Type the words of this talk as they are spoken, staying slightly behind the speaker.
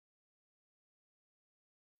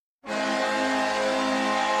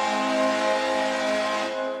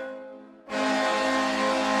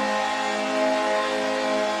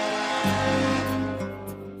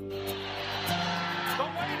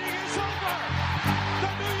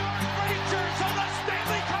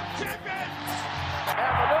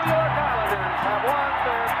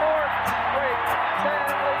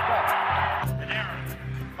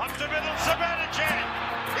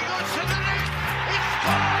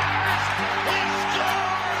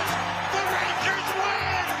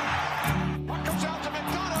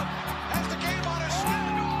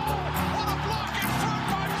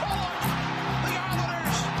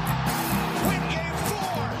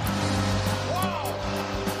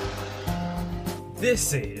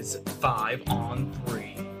This is 5 on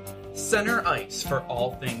 3. Center ice for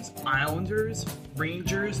all things Islanders,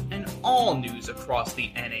 Rangers, and all news across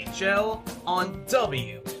the NHL on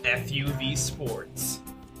WFUV Sports.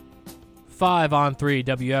 5 on 3,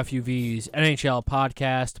 WFUV's NHL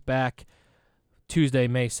podcast, back Tuesday,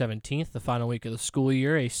 May 17th, the final week of the school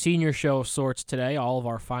year. A senior show of sorts today, all of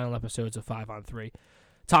our final episodes of 5 on 3.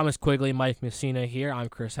 Thomas Quigley, Mike Messina here. I'm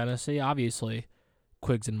Chris Hennessy. Obviously,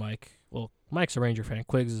 Quiggs and Mike. Well, Mike's a Ranger fan.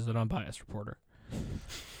 Quiggs is an unbiased reporter.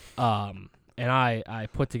 And I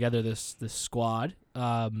put together this squad,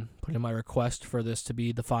 put in my request for this to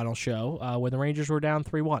be the final show when the Rangers were down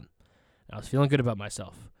 3-1. I was feeling good about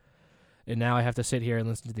myself. And now I have to sit here and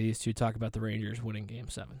listen to these two talk about the Rangers winning Game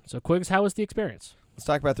 7. So, Quiggs, how was the experience? Let's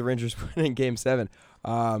talk about the Rangers winning Game 7.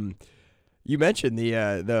 You mentioned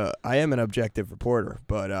the I am an objective reporter,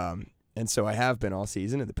 but and so I have been all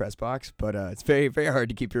season in the press box. But it's very, very hard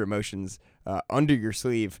to keep your emotions under your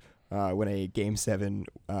sleeve when a Game 7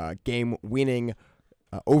 game-winning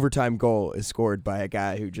overtime goal is scored by a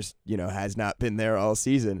guy who just has not been there all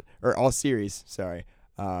season or all series. Sorry.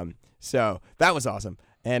 So that was awesome.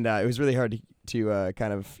 And it was really hard to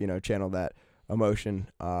kind of channel that emotion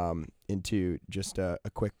into just a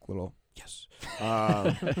quick little yes.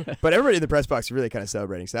 But everybody in the press box was really kind of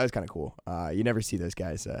celebrating, so that was kind of cool. You never see those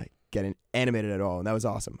guys getting animated at all, and that was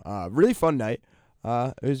awesome. Really fun night.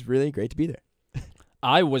 It was really great to be there.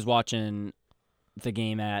 I was watching the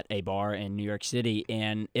game at a bar in New York City,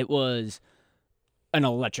 and it was an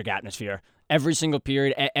electric atmosphere. Every single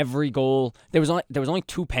period, every goal. There was only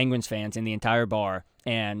 2 Penguins fans in the entire bar.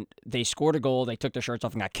 And they scored a goal, they took their shirts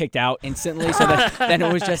off and got kicked out instantly, so then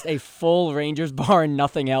it was just a full Rangers bar and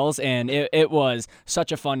nothing else, and it was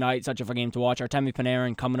such a fun night, such a fun game to watch. Artemi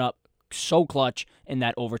Panarin coming up so clutch in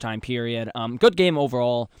that overtime period. Good game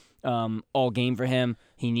overall, all game for him.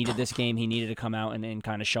 He needed this game. He needed to come out and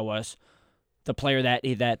kind of show us the player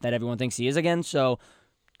that everyone thinks he is again, so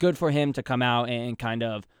good for him to come out and kind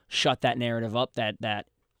of shut that narrative up that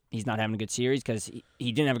he's not having a good series, because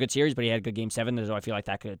he didn't have a good series, but he had a good Game 7, so I feel like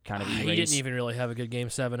that could kind of erase. He didn't even really have a good Game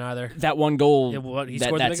 7 either. That one goal, he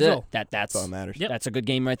scored the big goal. That's all that matters. Yep. That's a good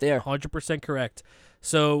game right there. 100% correct.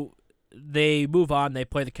 So they move on. They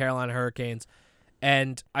play the Carolina Hurricanes,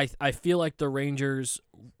 and I feel like the Rangers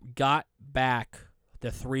got back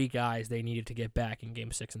the 3 guys they needed to get back in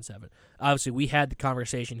Game 6 and 7. Obviously, we had the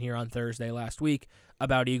conversation here on Thursday last week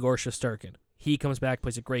about Igor Shesterkin. He comes back,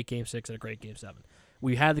 plays a great Game 6 and a great Game 7.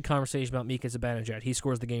 We had the conversation about Mika Zibanejad. He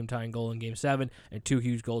scores the game-tying goal in Game 7 and 2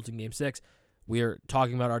 huge goals in Game 6. We are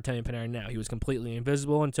talking about Artemi Panarin now. He was completely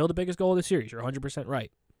invisible until the biggest goal of the series. You're 100%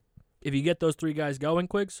 right. If you get those 3 guys going,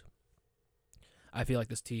 Quiggs, I feel like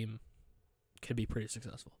this team could be pretty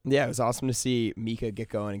successful. Yeah, it was awesome to see Mika get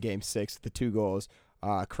going in Game 6 with the 2 goals.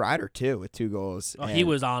 Kreider, too, with 2 goals. Oh, he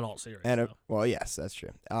was on all series. Well, yes, that's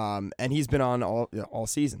true. And he's been on all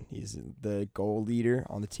season. He's the goal leader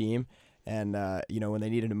on the team. And, when they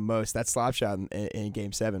needed him most, that slap shot in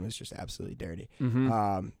Game 7 was just absolutely dirty.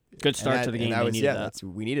 Mm-hmm. Good start to the game. We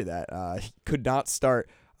needed that. He could not start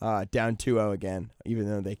down 2-0 again, even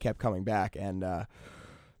though they kept coming back. And,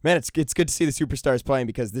 man, it's good to see the superstars playing,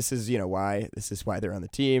 because this is why they're on the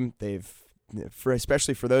team.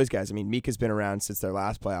 Especially for those guys. I mean, Mika's been around since their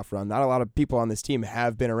last playoff run. Not a lot of people on this team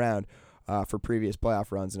have been around for previous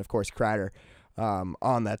playoff runs. And, of course, Kreider.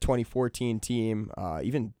 On that 2014 team,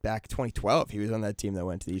 even back 2012, he was on that team that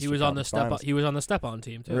went to the Eastern Conference Finals. He was on the step-on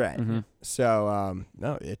team too. Right. Mm-hmm. So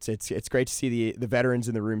no, it's great to see the veterans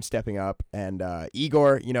in the room stepping up. And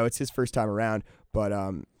Igor, it's his first time around, but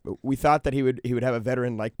we thought that he would have a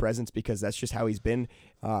veteran-like presence, because that's just how he's been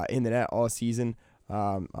in the net all season.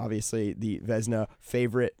 Obviously, the Vezina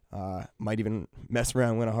favorite, might even mess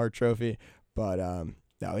around, win a Hart Trophy, but.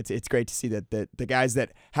 No, it's great to see that the guys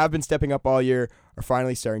that have been stepping up all year are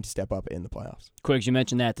finally starting to step up in the playoffs. Quiggs, you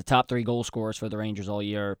mentioned that the top 3 goal scorers for the Rangers all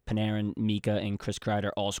year, Panarin, Mika, and Chris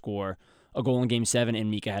Kreider, all score a goal in Game 7,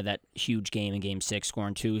 and Mika had that huge game in Game 6,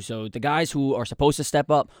 scoring 2. So the guys who are supposed to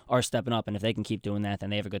step up are stepping up, and if they can keep doing that,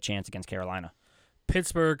 then they have a good chance against Carolina.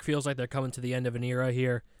 Pittsburgh feels like they're coming to the end of an era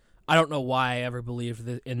here. I don't know why I ever believed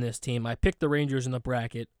in this team. I picked the Rangers in the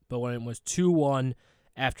bracket, but when it was 2-1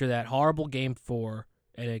 after that horrible Game 4,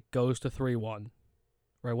 and it goes to 3-1.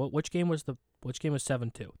 Right? Which game was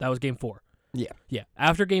 7-2? That was Game 4. Yeah. Yeah.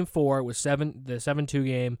 After Game 4, it was the 7-2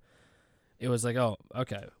 game. It was like, oh,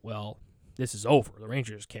 okay, well, this is over. The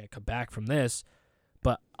Rangers can't come back from this.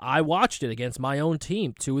 But I watched it against my own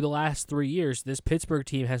team 2 of the last 3 years. This Pittsburgh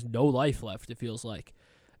team has no life left, it feels like.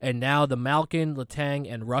 And now the Malkin, Letang,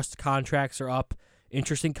 and Rust contracts are up.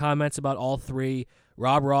 Interesting comments about all 3.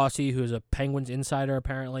 Rob Rossi, who's a Penguins insider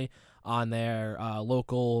apparently, on their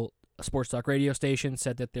local sports talk radio station,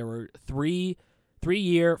 said that there were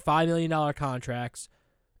three-year, $5 million contracts,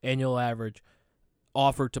 annual average,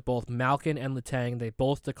 offered to both Malkin and Letang. They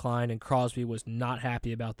both declined, and Crosby was not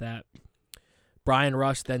happy about that. Brian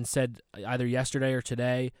Rust then said either yesterday or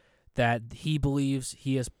today that he believes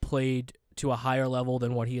he has played to a higher level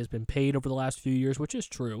than what he has been paid over the last few years, which is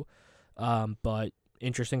true. But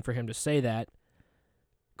interesting for him to say that.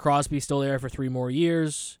 Crosby's still there for 3 more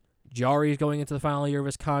years. Jari is going into the final year of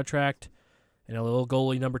his contract. And a little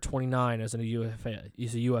goalie number 29 as a UFA.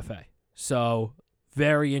 He's a UFA. So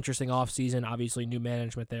very interesting offseason. Obviously, new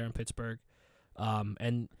management there in Pittsburgh.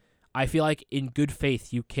 And I feel like in good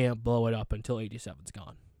faith, you can't blow it up until 87's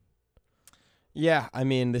gone. Yeah, I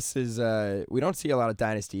mean, this is we don't see a lot of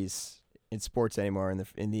dynasties in sports anymore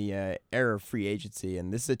in the era of free agency,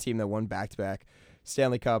 and this is a team that won back-to-back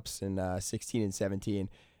Stanley Cups in 16 and 17,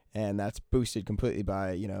 and that's boosted completely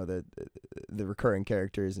by the recurring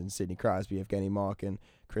characters in Sidney Crosby, Evgeny Malkin,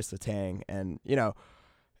 Chris Letang, and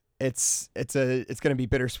it's going to be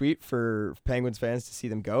bittersweet for Penguins fans to see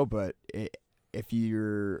them go, but if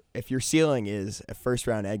your ceiling is a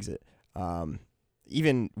first-round exit,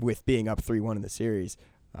 even with being up 3-1 in the series,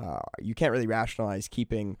 you can't really rationalize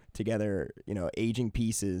keeping together, aging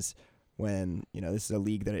pieces when, this is a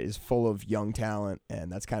league that is full of young talent, and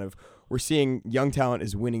that's kind of, we're seeing young talent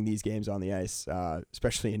is winning these games on the ice,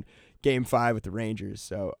 especially in Game 5 with the Rangers.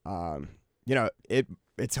 So,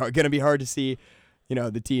 it's going to be hard to see,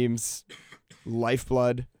 the team's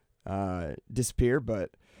lifeblood disappear,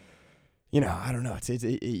 but I don't know.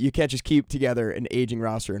 You can't just keep together an aging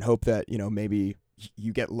roster and hope that, maybe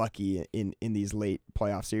you get lucky in these late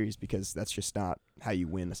playoff series, because that's just not how you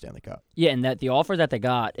win a Stanley Cup. Yeah, and that the offer that they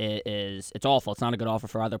got it's awful. It's not a good offer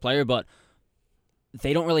for either player, but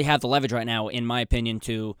they don't really have the leverage right now, in my opinion,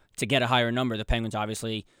 to get a higher number. The Penguins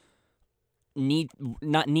obviously they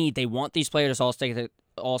want these players to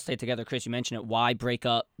all stay together. Chris, you mentioned it. Why break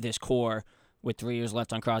up this core with 3 years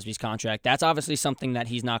left on Crosby's contract? That's obviously something that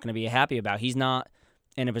he's not going to be happy about. He's not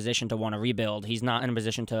in a position to want to rebuild. He's not in a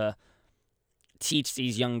position to teach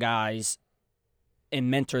these young guys and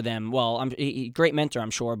mentor them. Well, great mentor, I'm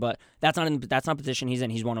sure, but that's not a position he's in.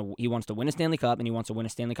 He wants to win a Stanley Cup, and he wants to win a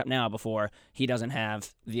Stanley Cup now before he doesn't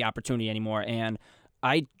have the opportunity anymore. And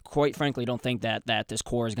I quite frankly don't think that this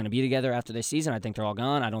core is going to be together after this season. I think they're all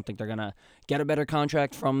gone. I don't think they're going to get a better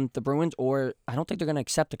contract from the Bruins, or I don't think they're going to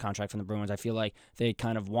accept a contract from the Bruins. I feel like they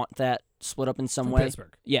kind of want that split up in some way.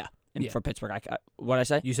 Pittsburgh. Yeah. For Pittsburgh. What did I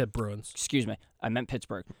say? You said Bruins. Excuse me. I meant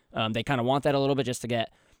Pittsburgh. They kind of want that a little bit just to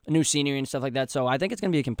get a new scenery and stuff like that. So I think it's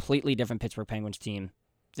going to be a completely different Pittsburgh Penguins team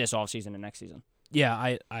this offseason and next season. Yeah,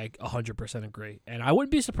 I 100% agree. And I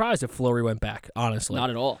wouldn't be surprised if Fleury went back, honestly. Not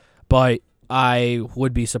at all. But I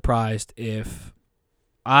would be surprised if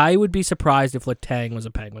Letang was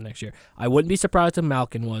a Penguin next year. I wouldn't be surprised if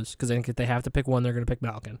Malkin was, because I think if they have to pick one, they're going to pick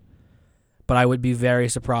Malkin. But I would be very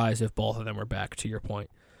surprised if both of them were back, to your point.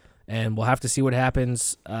 And we'll have to see what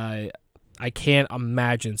happens. I can't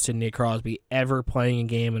imagine Sidney Crosby ever playing a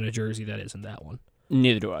game in a jersey that isn't that one.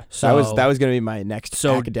 Neither do I. So that was going to be my next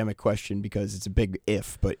academic question, because it's a big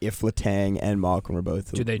if. But if Letang and Malkin were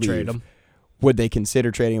both do they trade him? Would they consider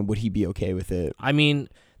trading him? Would he be okay with it? I mean,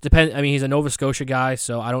 he's a Nova Scotia guy,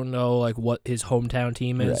 so I don't know what his hometown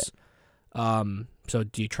team is. Right. So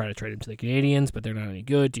do you try to trade him to the Canadiens, but they're not any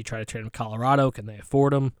good? Do you try to trade him to Colorado? Can they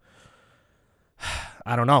afford him?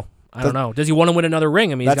 I don't know. Does he want to win another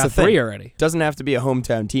ring? I mean, he's got 3 already. Doesn't have to be a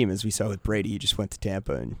hometown team, as we saw with Brady. He just went to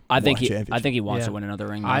Tampa and I think he wants to win another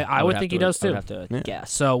ring. I would think he does too. I would have to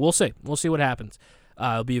guess. So we'll see. We'll see what happens.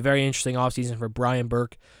 It'll be a very interesting offseason for Brian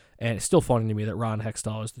Burke, and it's still funny to me that Ron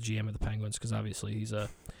Hextall is the GM of the Penguins, because obviously he's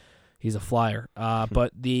a Flyer.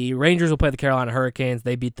 But the Rangers will play the Carolina Hurricanes.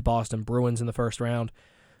 They beat the Boston Bruins in the first round.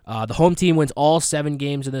 The home team wins all 7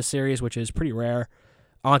 games in this series, which is pretty rare.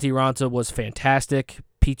 Antti Raanta was fantastic.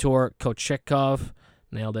 Pyotr Kochetkov,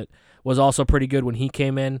 nailed it, was also pretty good when he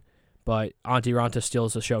came in, but Antti Raanta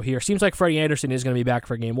steals the show here. Seems like Freddie Anderson is going to be back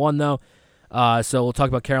for Game 1, though. So we'll talk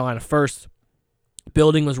about Carolina first.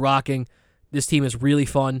 Building was rocking. This team is really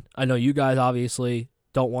fun. I know you guys obviously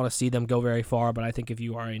don't want to see them go very far, but I think if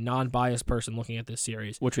you are a non-biased person looking at this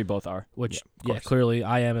series, which we both are, clearly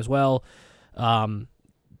I am as well.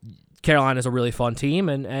 Carolina's a really fun team,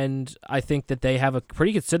 and I think that they have a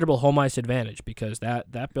pretty considerable home ice advantage, because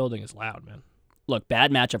that building is loud, man. Look,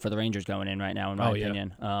 bad matchup for the Rangers going in right now, in my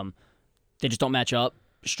opinion. Yeah. They just don't match up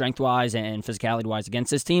strength-wise and physicality-wise against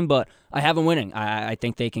this team, but I have them winning. I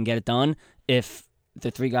think they can get it done if the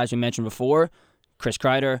 3 guys we mentioned before, Chris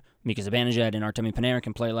Kreider, Mika Zibanejad, and Artemi Panarin,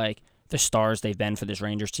 can play like the stars they've been for this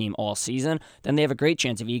Rangers team all season, then they have a great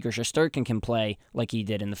chance if Igor Shesterkin can play like he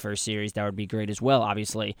did in the first series. That would be great as well.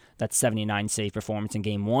 Obviously, that 79 save performance in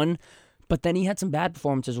Game 1. But then he had some bad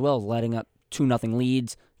performances as well, letting up 2-0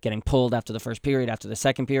 leads, getting pulled after the first period, after the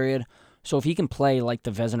second period. So if he can play like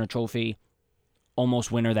the Vezina Trophy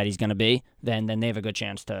almost winner that he's going to be, then they have a good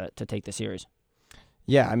chance to take the series.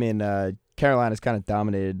 Yeah, I mean, Carolina's kind of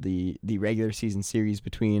dominated the regular season series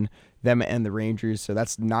between them and the Rangers, so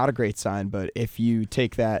that's not a great sign. But if you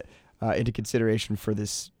take that into consideration for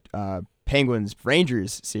this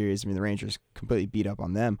Penguins-Rangers series, I mean, the Rangers completely beat up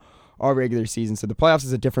on them all regular season, so the playoffs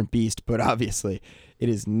is a different beast, but obviously it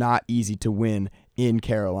is not easy to win in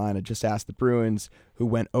Carolina. Just ask the Bruins, who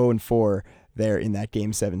went 0-4 there in that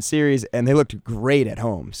Game 7 series, and they looked great at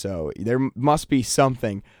home. So there must be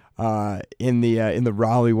something in the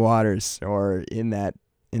Raleigh waters or in that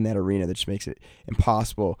arena that just makes it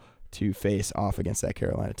impossible to face off against that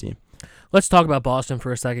Carolina team. Let's talk about Boston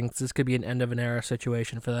for a second, because this could be an end-of-an-era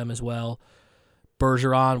situation for them as well.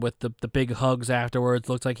 Bergeron with the big hugs afterwards.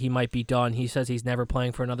 Looks like he might be done. He says he's never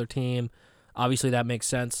playing for another team. Obviously, that makes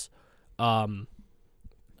sense. I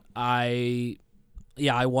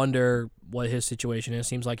wonder what his situation is.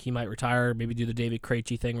 Seems like he might retire, maybe do the David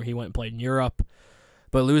Krejci thing where he went and played in Europe.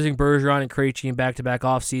 But losing Bergeron and Krejci in back-to-back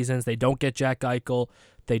off seasons, they don't get Jack Eichel.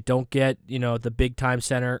 They don't get, the big-time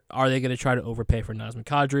center. Are they going to try to overpay for Nazem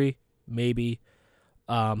Kadri? Maybe.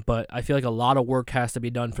 But I feel like a lot of work has to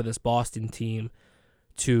be done for this Boston team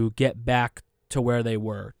to get back to where they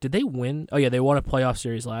were. Did they win? Oh, yeah, they won a playoff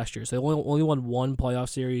series last year. So they only won one playoff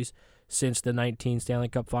series since the 19 Stanley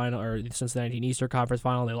Cup final, or since the 19 Eastern Conference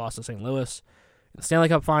final. They lost to St. Louis in the Stanley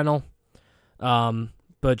Cup final.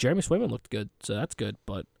 But Jeremy Swayman looked good, so that's good.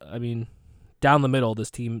 But, I mean, down the middle,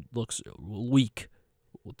 this team looks weak,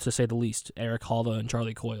 to say the least. Eric Halda and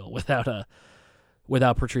Charlie Coyle without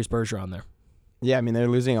Patrice Bergeron there. Yeah, I mean, they're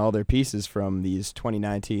losing all their pieces from these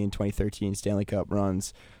 2019, 2013 Stanley Cup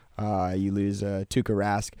runs. You lose Tuukka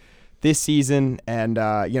Rask this season, and,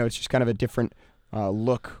 it's just kind of a different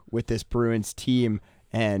look with this Bruins team.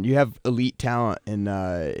 And you have elite talent in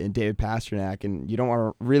David Pastrnak, and you don't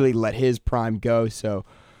want to really let his prime go. So,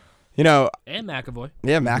 and McAvoy.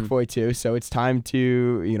 Yeah, McAvoy too. So it's time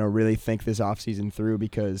to, really think this offseason through,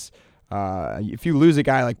 because if you lose a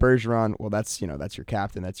guy like Bergeron, well, that's your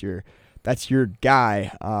captain. That's your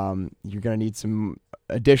guy. You're going to need some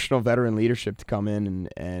additional veteran leadership to come in.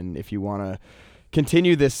 And if you want to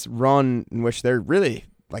continue this run in which they're really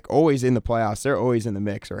always in the playoffs, they're always in the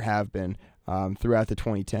mix, or have been throughout the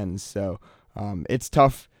 2010s. So it's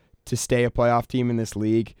tough to stay a playoff team in this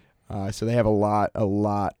league. So they have a lot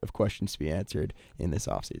of questions to be answered in this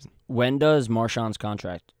offseason. When does Marchand's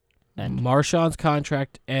contract end? Marchand's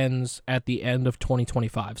contract ends at the end of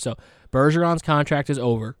 2025. So Bergeron's contract is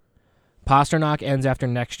over. Pastrnak ends after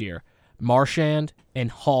next year. Marchand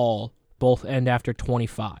and Hall both end after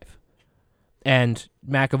 25. And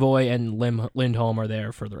McAvoy and Lindholm are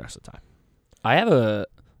there for the rest of the time.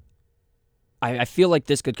 I feel like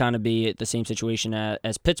this could kind of be the same situation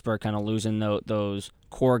as Pittsburgh, kind of losing those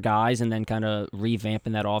core guys and then kind of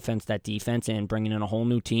revamping that offense, that defense, and bringing in a whole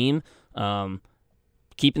new team.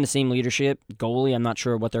 Keeping the same leadership. Goalie, I'm not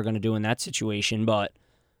sure what they're going to do in that situation, but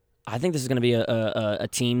I think this is going to be a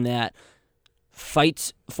team that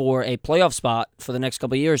fights for a playoff spot for the next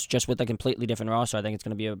couple of years, just with a completely different roster. I think it's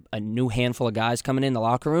going to be a new handful of guys coming in the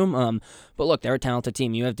locker room. But look, they're a talented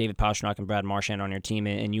team. You have David Pastrnak and Brad Marchand on your team,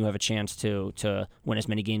 and you have a chance to win as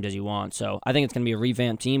many games as you want. So I think it's going to be a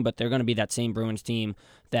revamped team, but they're going to be that same Bruins team,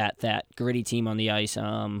 that gritty team on the ice,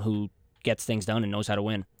 who gets things done and knows how to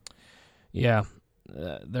win. Yeah.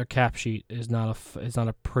 Their cap sheet is not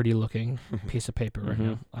a pretty looking piece of paper right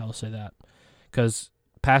now. I will say that, because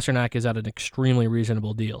Pastrnak is at an extremely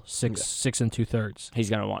reasonable deal, 6 2/3. He's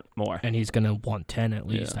gonna want more, and he's gonna want 10 at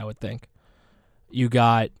least. I would think. You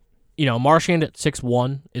got, Marchand at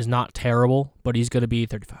 6'1" is not terrible, but he's gonna be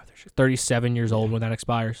 37 years old when that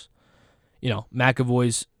expires.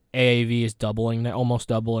 McAvoy's AAV is almost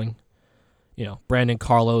doubling. Brandon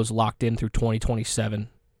Carlo's locked in through 2027.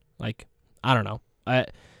 I don't know.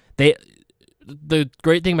 The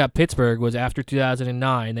great thing about Pittsburgh was after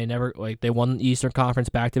 2009, they won the Eastern Conference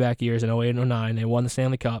back-to-back years in 08 and 09. They won the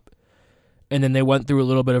Stanley Cup, and then they went through a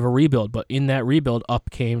little bit of a rebuild. But in that rebuild,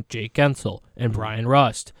 up came Jake Gensel and Brian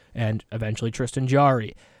Rust, and eventually Tristan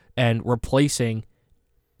Jarry, and replacing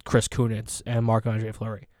Chris Kunitz and Marc-Andre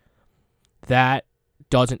Fleury. That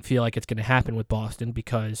doesn't feel like it's going to happen with Boston,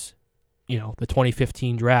 because the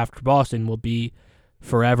 2015 draft for Boston will be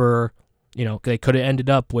forever. They could have ended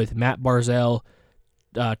up with Matt Barzal,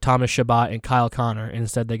 Thomas Chabot, and Kyle Connor.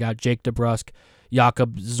 Instead, they got Jake DeBrusk.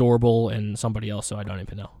 Jakob Zorbel and somebody else, so I don't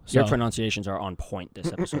even know. So, Your pronunciations are on point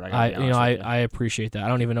this episode. I appreciate that. I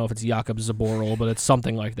don't even know if it's Jakob Zaboril, but it's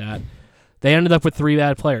something like that. They ended up with 3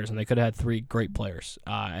 bad players, and they could have had 3 great players.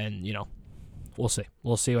 And we'll see.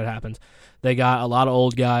 We'll see what happens. They got a lot of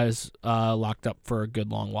old guys locked up for a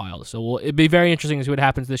good long while. So it'd be very interesting to see what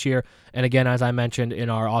happens this year. And again, as I mentioned in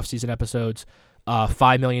our offseason episodes,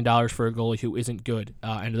 $5 million for a goalie who isn't good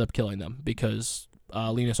ended up killing them because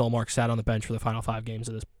Linus Ullmark sat on the bench for the final 5 games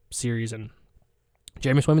of this series, and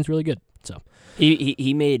Jeremy Swayman's really good. So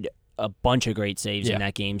he made a bunch of great saves Yeah. in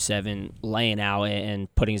that Game 7, laying out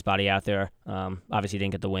and putting his body out there. Obviously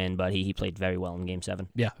didn't get the win, but he played very well in Game 7.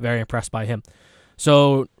 yeah, very impressed by him.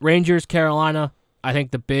 So Rangers, Carolina, I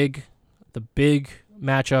think the big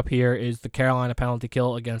matchup here is the Carolina penalty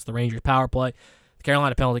kill against the Rangers power play. The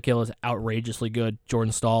Carolina penalty kill is outrageously good.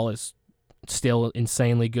 Jordan Stahl is still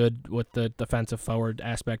insanely good with the defensive forward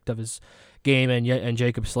aspect of his game, and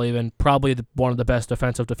Jacob Slavin, probably one of the best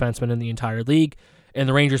defensive defensemen in the entire league. And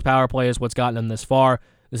the Rangers power play is what's gotten them this far.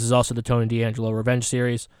 This is also the Tony DeAngelo revenge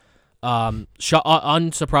series.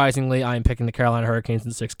 Unsurprisingly, I am picking the Carolina Hurricanes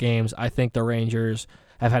in 6 games. I think the Rangers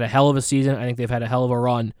have had a hell of a season. I think they've had a hell of a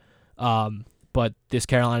run. But this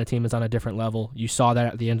Carolina team is on a different level. You saw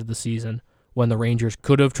that at the end of the season when the Rangers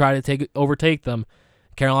could have tried to overtake them.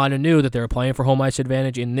 Carolina knew that they were playing for home ice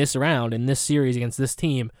advantage in this round, in this series against this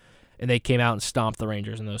team, and they came out and stomped the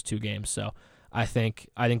Rangers in those 2 games. So I think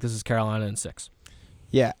this is Carolina in 6.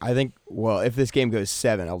 Yeah, I think, if this game goes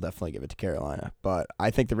 7, I'll definitely give it to Carolina. But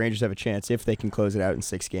I think the Rangers have a chance if they can close it out in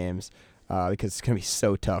 6 games because it's going to be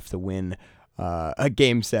so tough to win a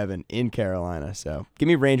Game 7 in Carolina. So give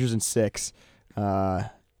me Rangers in 6,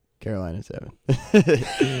 Carolina 7.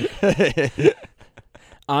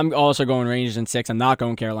 I'm also going Rangers in 6. I'm not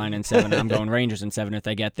going Carolina in 7. I'm going Rangers in 7 if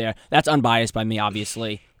they get there. That's unbiased by me,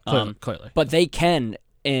 obviously. Clearly. But they can,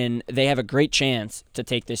 and they have a great chance to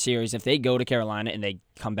take this series. If they go to Carolina and they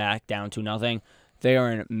come back down 2-0, they are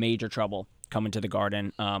in major trouble coming to the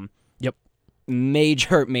Garden. Yep.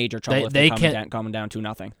 Major trouble if they they're coming down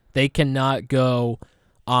 2-0. They cannot go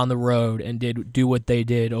on the road and do what they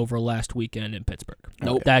did over last weekend in Pittsburgh.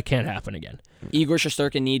 Nope. That can't happen again. Igor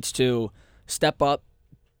Shesterkin needs to step up,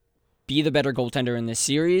 be the better goaltender in this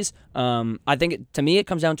series. I think to me it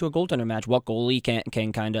comes down to a goaltender match. What goalie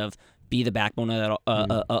can kind of be the backbone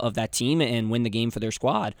of that team and win the game for their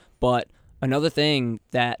squad. But another thing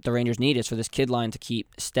that the Rangers need is for this kid line to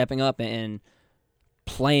keep stepping up and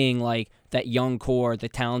playing like that young core, the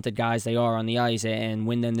talented guys they are on the ice, and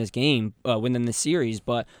win them this game, win them this series.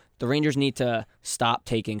 But the Rangers need to stop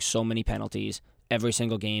taking so many penalties every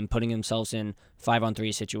single game, putting themselves in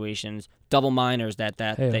 5-on-3 situations, double minors that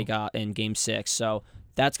they got in Game 6. So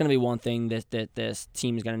that's going to be one thing that this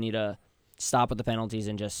team is going to need to stop with the penalties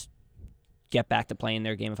and just get back to playing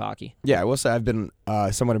their game of hockey. Yeah, I will say I've been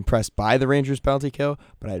somewhat impressed by the Rangers penalty kill,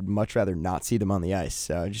 but I'd much rather not see them on the ice.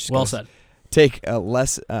 So just Well said. Take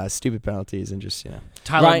less stupid penalties and just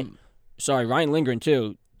Ryan Lindgren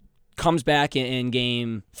too comes back in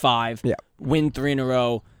Game 5, win 3 in a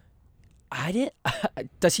row.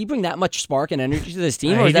 Does he bring that much spark and energy to this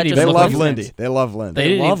team? Or is that just they love Lindy. Lindy. They love Lindy.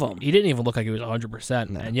 They love him. He didn't even look like he was 100%.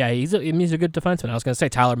 No. And yeah, he's a good defenseman. I was going to say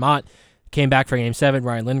Tyler Mott came back for Game 7.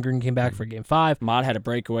 Ryan Lindgren came back for Game 5. Mott had a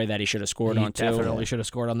breakaway that he should have scored on too. Definitely should have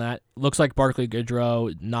scored on that. Looks like Barclay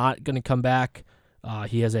Goodrow not going to come back.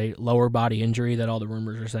 He has a lower body injury that all the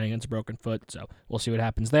rumors are saying it's a broken foot. So we'll see what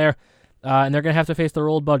happens there. And they're going to have to face their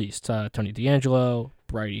old buddies, Tony DeAngelo,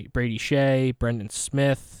 Brady Shea, Brendan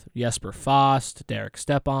Smith, Jesper Fost, Derek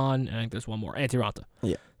Stepan, and I think there's one more, Antti Ranta.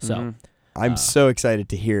 Yeah. So I'm so excited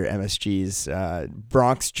to hear MSG's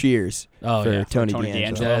Bronx cheers for Tony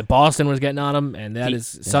DeAngelo. Boston was getting on him, and that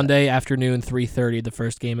is Sunday afternoon, 3:30, the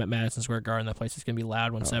first game at Madison Square Garden. That place is going to be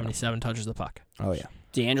loud when 77 touches the puck. Oh, yeah.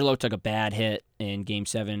 DeAngelo took a bad hit in Game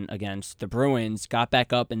 7 against the Bruins, got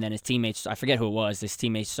back up, and then his teammates, I forget who it was, his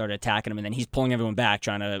teammates started attacking him, and then he's pulling everyone back,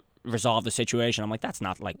 trying to resolve the situation. I'm like, that's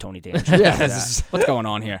not like Tony DeAngelo. What's going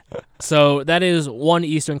on here? So that is one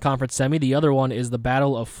Eastern Conference semi. The other one is the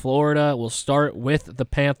Battle of Florida. We'll start with the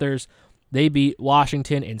Panthers. They beat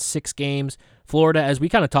Washington in 6 games. Florida, as we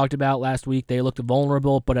kind of talked about last week, they looked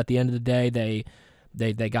vulnerable, but at the end of the day,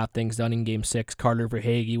 they got things done in Game 6. Carter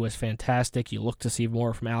Verhaeghe was fantastic. You look to see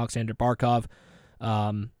more from Alexander Barkov.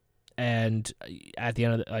 And at the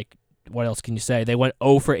end of the, what else can you say? They went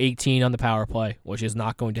 0 for 18 on the power play, which is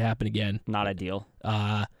not going to happen again. Not ideal.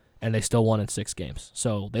 And they still won in 6 games.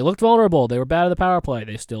 So they looked vulnerable. They were bad at the power play.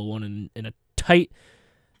 They still won in a tight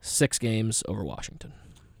 6 games over Washington.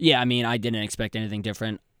 Yeah, I mean, I didn't expect anything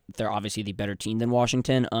different. They're obviously the better team than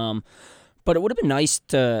Washington. But it would have been nice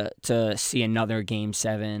to see another Game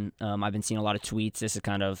 7. I've been seeing a lot of tweets. This is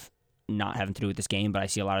kind of not having to do with this game, but I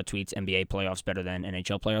see a lot of tweets, NBA playoffs better than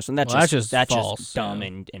NHL playoffs. And that's just false, dumb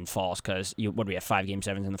and false because what do we have, 5 Game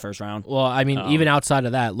 7s in the first round? Well, I mean, even outside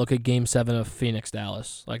of that, look at Game 7 of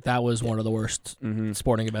Phoenix-Dallas. Like, that was one of the worst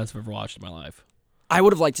sporting events I've ever watched in my life. I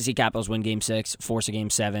would have liked to see Capitals win Game 6, force a Game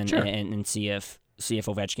 7, Sure. and see if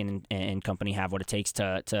Ovechkin and company have what it takes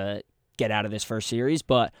to get out of this first series.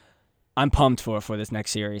 But I'm pumped for this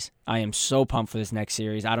next series. I am so pumped for this next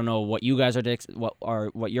series. I don't know what you guys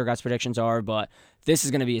what your guys' predictions are, but this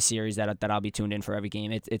is going to be a series that I'll be tuned in for every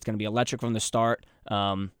game. It's going to be electric from the start,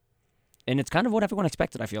 and it's kind of what everyone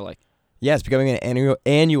expected, I feel like. Yeah, it's becoming an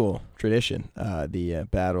annual tradition. The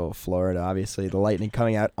Battle of Florida, obviously, the Lightning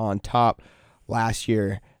coming out on top last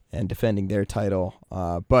year and defending their title.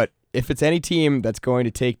 But if it's any team that's going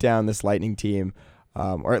to take down this Lightning team,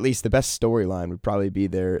 or at least the best storyline would probably be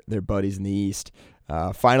their buddies in the East,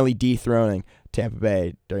 finally dethroning Tampa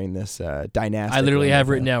Bay during this dynastic. I literally run have of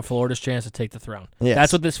written down Florida's chance to take the throne. Yes.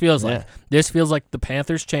 That's what this feels like. Yeah. This feels like the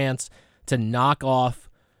Panthers' chance to knock off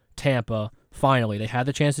Tampa. Finally, they had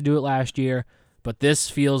the chance to do it last year, but this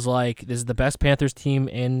feels like this is the best Panthers team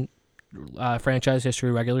in franchise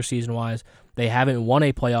history, regular season-wise. They haven't won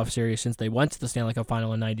a playoff series since they went to the Stanley Cup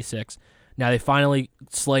Final in '96. Now they finally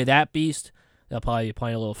slay that beast. They'll probably be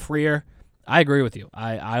playing a little freer. I agree with you.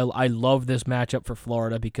 I love this matchup for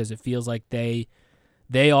Florida because it feels like they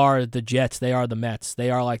are the Jets. They are the Mets.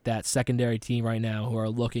 They are like that secondary team right now who are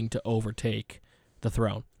looking to overtake the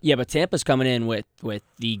throne. Yeah, but Tampa's coming in with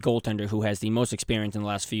the goaltender who has the most experience in the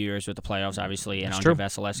last few years with the playoffs, obviously, and Andre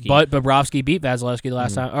Vasilevsky. But Bobrovsky beat Vasilevsky the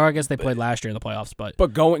last time. Or I guess they played last year in the playoffs.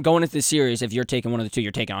 But going into the series, if you're taking one of the two,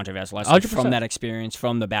 you're taking Andre Vasilevsky 100%. from that experience,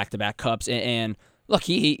 from the back-to-back cups. And look,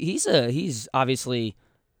 he's obviously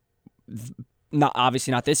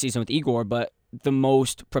not this season with Igor, but the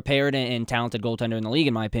most prepared and talented goaltender in the league,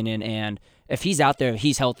 in my opinion. And if he's out there,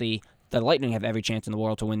 he's healthy, the Lightning have every chance in the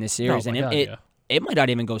world to win this series. It might not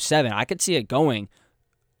even go 7. I could see it going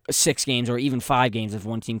 6 games or even 5 games if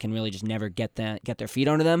one team can really just never get their feet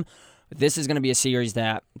under them. This is going to be a series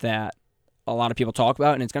that a lot of people talk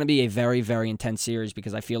about, and it's going to be a very, very intense series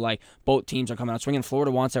because I feel like both teams are coming out swinging.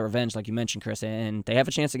 Florida wants that revenge, like you mentioned, Chris, and they have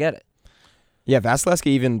a chance to get it. Yeah,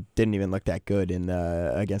 Vasilevsky didn't even look that good in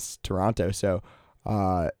against Toronto. So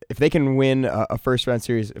if they can win a first-round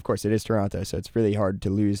series, of course it is Toronto, so it's really hard to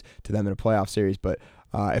lose to them in a playoff series. But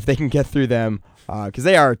if they can get through them, because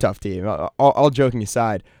they are a tough team, all joking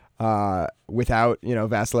aside, without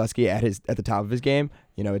Vasilevsky at the top of his game,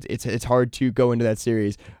 it's hard to go into that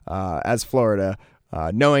series as Florida,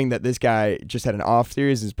 knowing that this guy just had an off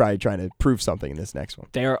series, is probably trying to prove something in this next one.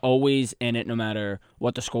 They are always in it, no matter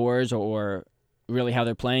what the score is or really how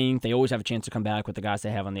they're playing. They always have a chance to come back with the guys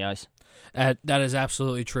they have on the ice. That is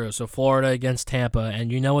absolutely true. So Florida against Tampa,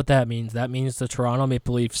 and you know what that means. That means the Toronto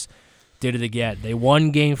Maple Leafs did it again. They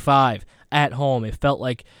won Game 5 at home. It felt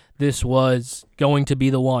like this was going to be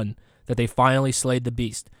the one that they finally slayed the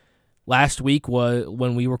beast. Last week,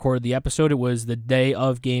 when we recorded the episode, it was the day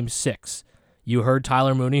of Game 6. You heard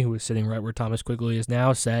Tyler Mooney, who was sitting right where Thomas Quigley is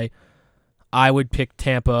now, say, I would pick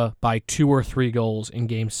Tampa by 2 or 3 goals in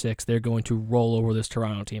Game 6. They're going to roll over this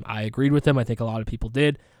Toronto team. I agreed with him. I think a lot of people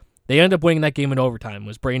did. They ended up winning that game in overtime. It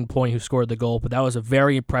was Braden Point who scored the goal, but that was a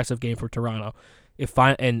very impressive game for Toronto.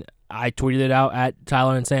 And I tweeted it out at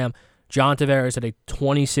Tyler and Sam. John Tavares had a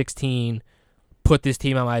 2016 put this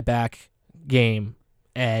team on my back game,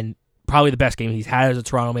 and probably the best game he's had as a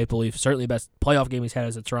Toronto Maple Leaf, certainly the best playoff game he's had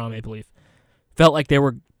as a Toronto Maple Leaf. Felt like they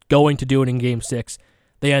were going to do it in Game 6.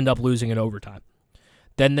 They end up losing in overtime.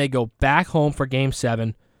 Then they go back home for Game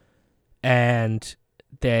 7, and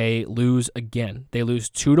they lose again. They lose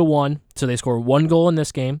 2-1, so they score 1 goal in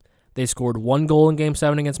this game. They scored 1 goal in Game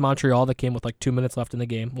 7 against Montreal that came with like 2 minutes left in the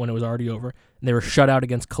game when it was already over. And they were shut out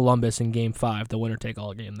against Columbus in Game 5, the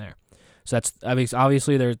winner-take-all game there. So that's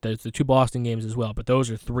obviously there's the 2 Boston games as well, but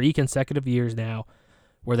those are 3 consecutive years now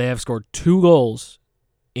where they have scored 2 goals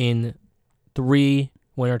in 3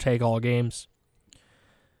 winner-take-all games.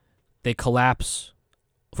 They collapse.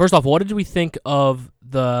 First off, what did we think of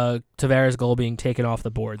the Tavares goal being taken off the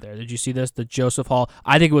board there? Did you see this? The Joseph Hall.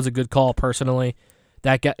 I think it was a good call personally.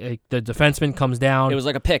 That guy, the defenseman comes down. It was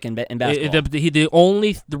like a pick in basketball.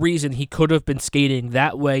 The reason he could have been skating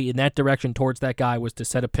that way in that direction towards that guy was to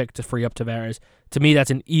set a pick to free up Tavares. To me, that's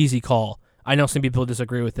an easy call. I know some people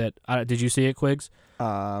disagree with it. Did you see it, Quiggs?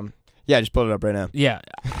 Yeah, I just pulled it up right now. Yeah,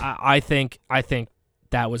 I think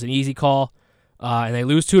that was an easy call. And they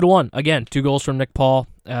lose 2-1. Again, 2 goals from Nick Paul.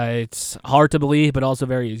 It's hard to believe, but also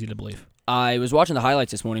very easy to believe. I was watching the highlights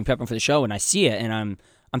this morning, prepping for the show, and I see it, and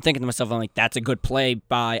I'm thinking to myself, I'm like, that's a good play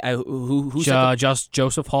by who just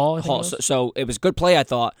Joseph Hall. I think Hall. it was? So it was a good play. I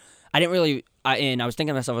thought. I didn't really. And I was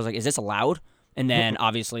thinking to myself, I was like, is this allowed? And then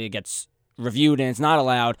obviously it gets reviewed and it's not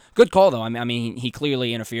allowed. Good call though. I mean, he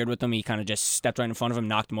clearly interfered with him. He kind of just stepped right in front of him,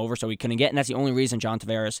 knocked him over, so he couldn't get. And that's the only reason John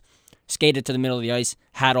Tavares skated to the middle of the ice,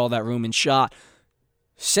 had all that room and shot.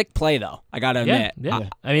 Sick play though. I gotta admit. Yeah.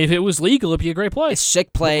 I mean, if it was legal, it'd be a great play. It's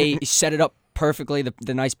sick play. He set it up perfectly.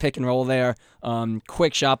 The nice pick and roll there.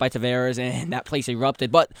 Quick shot by Tavares, and that place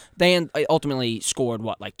erupted. But they ultimately scored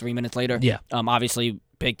like 3 minutes later. Yeah. Obviously,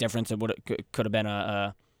 big difference. It could have been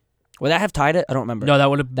a. Would that have tied it? I don't remember. No, that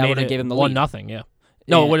would have gave him the 1-0. Yeah.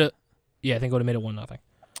 No, it would have. Yeah, I think it would have made it 1-0.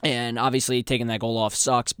 And obviously, taking that goal off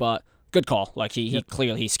sucks, but good call. Like he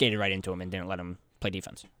clearly skated right into him and didn't let him play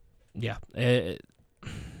defense. Yeah.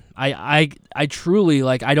 I truly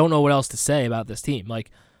I don't know what else to say about this team. Like,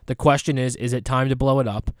 the question is it time to blow it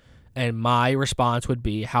up? And my response would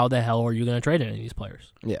be, how the hell are you going to trade any of these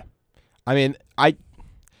players? Yeah. I mean,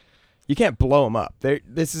 you can't blow them up.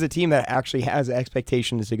 This is a team that actually has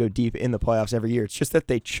expectations to go deep in the playoffs every year. It's just that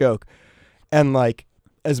they choke. And,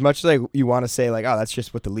 as much as you want to say, oh, that's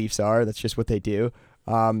just what the Leafs are, that's just what they do,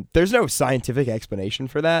 there's no scientific explanation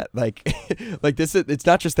for that. It's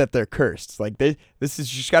not just that they're cursed. This has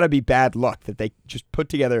just got to be bad luck that they just put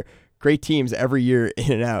together great teams every year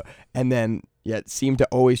in and out, and then yet seem to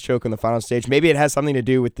always choke on the final stage. Maybe it has something to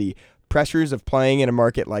do with the pressures of playing in a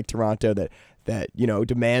market like Toronto that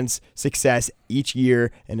demands success each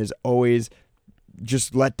year and is always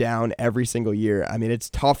just let down every single year. I mean, it's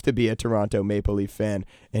tough to be a Toronto Maple Leaf fan,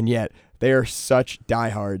 and yet they are such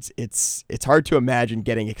diehards. It's hard to imagine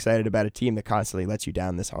getting excited about a team that constantly lets you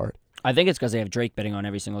down this hard. I think it's because they have Drake betting on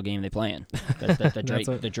every single game they play in. The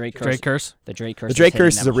Drake curse. Drake curse? The Drake curse. The Drake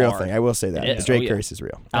curse is a real thing. I will say that. The Drake curse is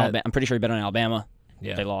real. I'm pretty sure he bet on Alabama.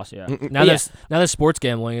 Yeah. They lost, yeah. Now that sports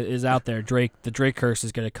gambling is out there, the Drake curse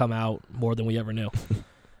is going to come out more than we ever knew.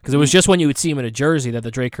 Because it was just when you would see him in a jersey that the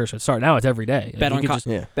Drake curse would start. Now it's every day. Bet on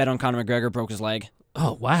Conor McGregor, broke his leg.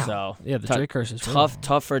 Oh, wow. So yeah, the Drake curse is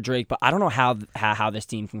tough for Drake, but I don't know how this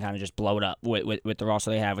team can kind of just blow it up with the roster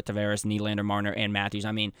they have with Tavares, Nylander, Marner, and Matthews.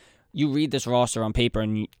 I mean, you read this roster on paper,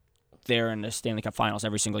 and they're in the Stanley Cup Finals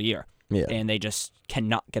every single year, and they just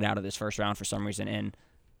cannot get out of this first round for some reason. And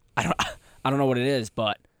I don't know what it is,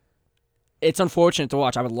 but it's unfortunate to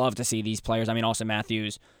watch. I would love to see these players. I mean, Austin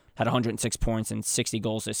Matthews had 106 points and 60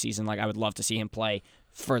 goals this season. I would love to see him play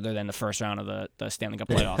further than the first round of the Stanley Cup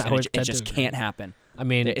playoffs. And it just can't happen. I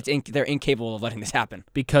mean, they're incapable of letting this happen.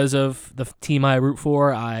 Because of the team I root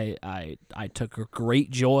for, I took a great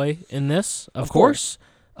joy in this, of course.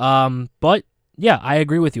 But yeah, I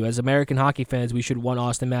agree with you. As American hockey fans, we should want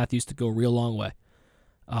Austin Matthews to go a real long way.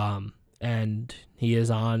 And he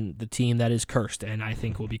is on the team that is cursed, and I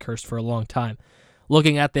think will be cursed for a long time.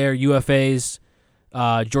 Looking at their UFAs,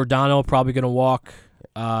 Giordano probably going to walk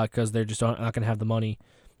because they're just not going to have the money.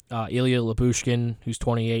 Ilya Lyubushkin, who's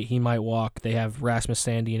 28, he might walk. They have Rasmus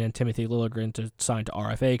Sandin and Timothy Liljegren to sign to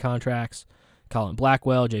RFA contracts. Colin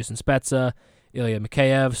Blackwell, Jason Spezza, Ilya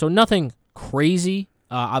Mikheyev. So nothing crazy.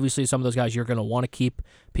 Obviously, some of those guys you're going to want to keep.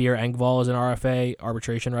 Pierre Engvall is an RFA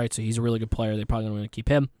arbitration right, so he's a really good player. They're probably going to keep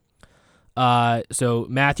him. So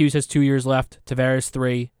Matthews has 2 years left. Tavares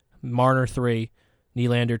 3, Marner 3,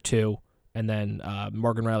 Nylander 2, and then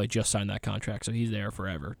Morgan Rielly just signed that contract, so he's there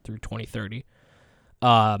forever through 2030.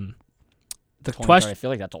 The question, I feel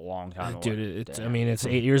like that's a long time away. Dude, it's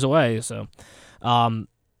 8 years away. So,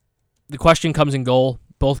 the question comes in goal.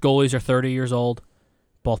 Both goalies are 30 years old.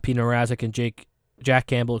 Both Peter Mrazek and Jack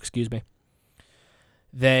Campbell.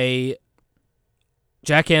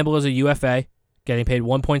 Jack Campbell is a UFA, getting paid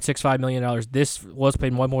 $1.65 million. This was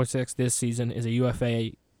paid $1.6 this season. Is a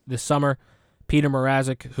UFA this summer. Peter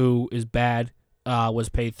Mrazek, who is bad, was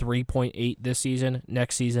paid $3.8 this season,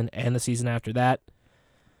 next season, and the season after that.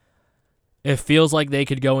 It feels like they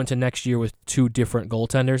could go into next year with two different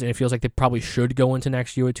goaltenders, and it feels like they probably should go into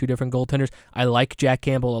next year with two different goaltenders. I like Jack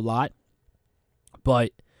Campbell a lot,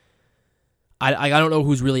 but I don't know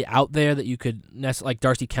who's really out there that you could like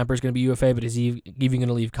Darcy Kemper's going to be UFA, but is he even going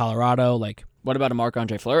to leave Colorado? Like, what about a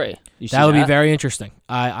Marc-Andre Fleury? That would be very interesting.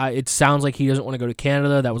 It sounds like he doesn't want to go to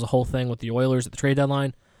Canada. That was a whole thing with the Oilers at the trade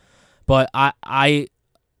deadline. But I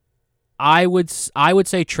would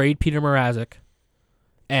say trade Peter Mrazek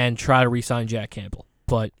and try to re-sign Jack Campbell.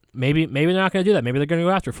 But maybe they're not going to do that. Maybe they're going to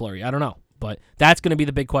go after Fleury. I don't know. But that's going to be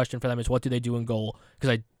the big question for them is what do they do in goal?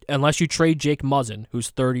 Because unless you trade Jake Muzzin, who's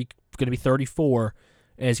 30, going to be 34,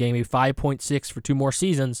 and is going to be 5.6 for 2 more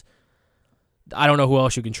seasons, I don't know who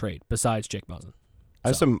else you can trade besides Jake Muzzin. I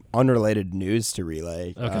have some unrelated news to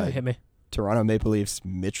relay. Okay, hit me. Toronto Maple Leafs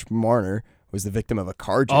Mitch Marner was the victim of a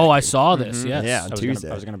carjacking. Oh, I saw this. Mhm. Yes. Yeah, on Tuesday.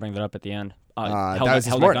 I was gonna bring that up at the end. That Held was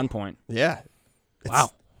this at morning. gunpoint. Yeah.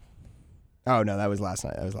 Wow. Oh no, that was last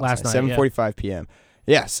night. That was Last night, 7:45 p.m.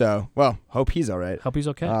 Yeah. So, well, hope he's all right. Hope he's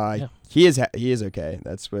okay. Yeah. He is okay.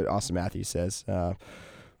 That's what Austin Matthews says.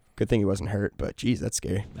 Good thing he wasn't hurt, but geez, that's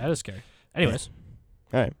scary. That is scary. Anyways,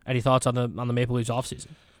 All right. any thoughts on the Maple Leafs offseason?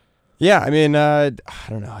 Yeah, I mean, I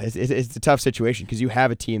don't know. It's a tough situation because you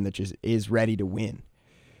have a team that just is ready to win,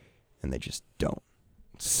 and they just don't.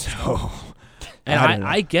 So, And I don't know.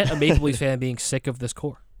 I get a Maple Leafs fan being sick of this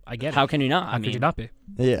core. I get it. How can you not? How could you not be?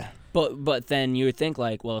 Yeah. But then you would think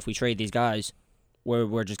like, well, if we trade these guys,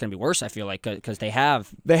 we're just gonna be worse. I feel like because they have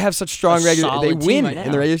such strong A regular. They solid team win right in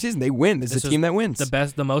now. the regular season. They win. This is This a team that wins.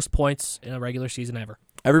 the most points in a regular season ever.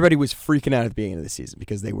 Everybody was freaking out at the beginning of the season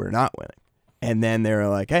because they were not winning, and then they were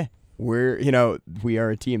like, "Hey, we are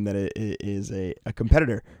a team that is a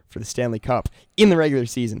competitor for the Stanley Cup in the regular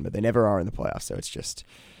season, but they never are in the playoffs." So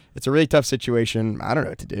it's a really tough situation. I don't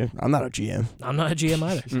know what to do. I'm not a GM. I'm not a GM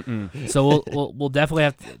either. Mm-mm. So we'll definitely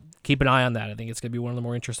have to keep an eye on that. I think it's going to be one of the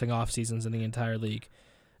more interesting off seasons in the entire league,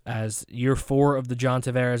 as year 4 of the John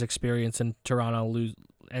Tavares experience in Toronto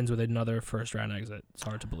ends with another first round exit. It's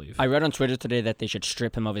hard to believe. I read on Twitter today that they should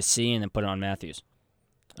strip him of his C and then put it on Matthews.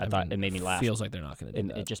 I thought mean, it made me laugh. Feels like they're not going to do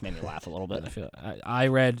that. It just made me laugh a little bit. I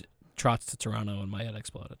read Trotz to Toronto and my head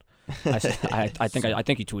exploded. I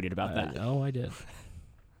think you tweeted about that. Oh, I did.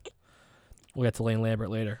 We'll get to Lane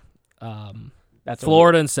Lambert later. That's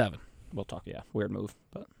Florida in 7. We'll talk. Yeah, weird move,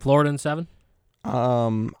 but Florida in 7.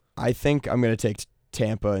 I think I'm gonna take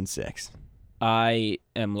Tampa in 6. I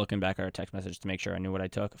am looking back at our text message to make sure I knew what I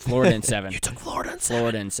took. Florida in 7. You took Florida in 7.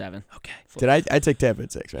 Florida in 7. Okay. Did I take Tampa in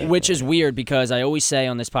 6? Right? Which is weird because I always say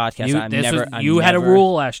on this podcast, You had a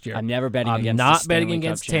rule last year. I'm never betting I'm against. not the betting Stanley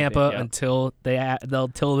against Cup champion. Tampa Yep.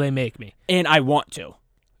 until they make me. And I want to,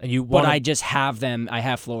 And you but want I just have them. I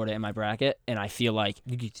have Florida in my bracket, and I feel like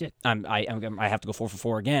I have to go 4 for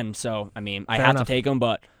 4 again. So I mean, I Fair have enough. to take them,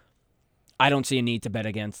 but I don't see a need to bet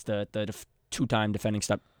against the 2-time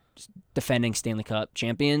defending Stanley Cup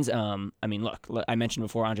champions. I mean, look, I mentioned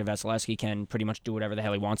before, Andre Vasilevsky can pretty much do whatever the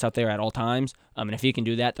hell he wants out there at all times. And if he can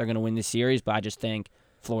do that, they're going to win this series. But I just think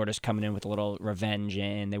Florida's coming in with a little revenge,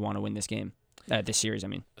 and they want to win this game, this series. I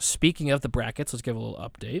mean, Speaking of the brackets, let's give a little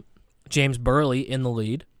update. James Burley in the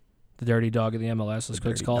lead, the dirty dog of the MLS, as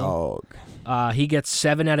critics call him. He gets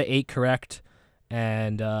 7 out of 8 correct,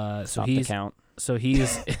 and so stop the count.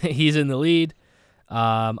 he's in the lead.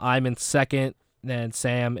 I'm in second. And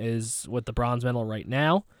Sam is with the bronze medal right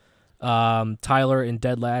now. Tyler in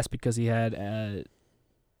dead last because he had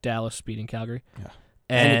Dallas beating Calgary. Yeah.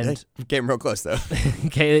 And came real close though.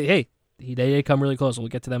 hey, they come really close. We'll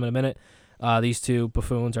get to them in a minute. These two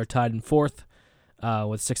buffoons are tied in 4th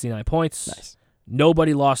with 69 points. Nice.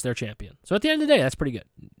 Nobody lost their champion. So at the end of the day, that's pretty good.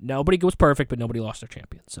 Nobody was perfect, but nobody lost their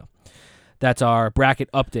champion. So that's our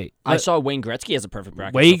bracket update. I saw Wayne Gretzky has a perfect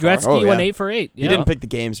bracket. Wayne so far. Gretzky Oh, went yeah. 8 for 8. He didn't pick the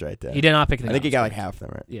games right though. He did not pick the I think he games. got like half of them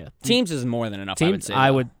right. Yeah. Teams is more than enough. I would Teams, say. I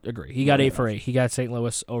though. would agree. He got 8 for 8. He got St.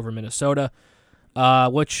 Louis over Minnesota,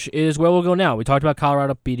 which is where we'll go now. We talked about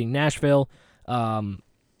Colorado beating Nashville,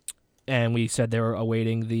 and we said they were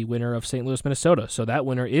awaiting the winner of St. Louis, Minnesota. So that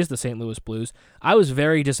winner is the St. Louis Blues. I was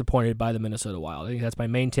very disappointed by the Minnesota Wild. I think that's my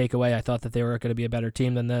main takeaway. I thought that they were going to be a better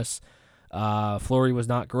team than this. Fleury was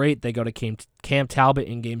not great. They go to Cam Talbot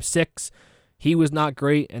in Game 6. He was not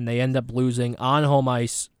great, and they end up losing on home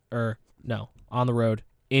ice, on the road.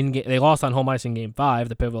 They lost on home ice in Game 5,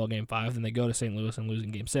 the pivotal Game 5. Then they go to St. Louis and lose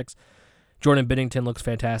in Game 6. Jordan Binnington looks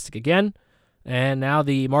fantastic again. And now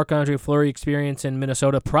the Marc-Andre Fleury experience in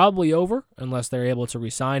Minnesota probably over, unless they're able to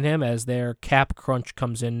re-sign him as their cap crunch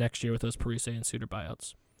comes in next year with those Parise and Suter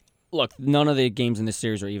buyouts. Look, none of the games in this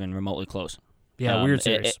series are even remotely close. Yeah, weird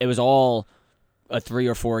series. It was all a 3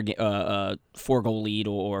 or 4 4-goal lead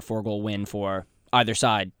or 4-goal win for either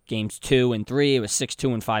side. Games 2 and 3, it was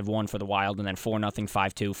 6-2 and 5-1 for the Wild, and then 4-0,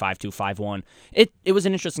 5-2, 5-2, 5-1. It was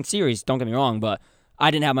an interesting series, don't get me wrong, but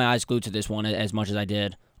I didn't have my eyes glued to this one as much as I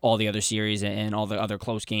did all the other series and all the other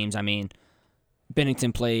close games. I mean,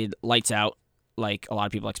 Binnington played lights out like a lot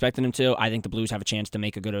of people expected him to. I think the Blues have a chance to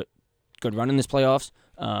make a good run in this playoffs.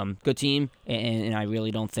 Good team, and I really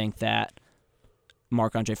don't think that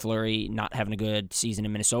Marc-Andre Fleury not having a good season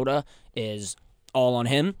in Minnesota is all on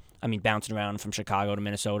him. I mean, bouncing around from Chicago to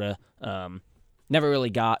Minnesota, never really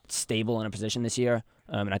got stable in a position this year,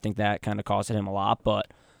 and I think that kind of costed him a lot. But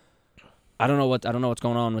I don't know what's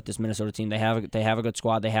going on with this Minnesota team. They have a good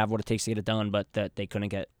squad. They have what it takes to get it done, but that they couldn't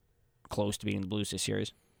get close to beating the Blues this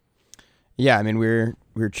series. Yeah, I mean we're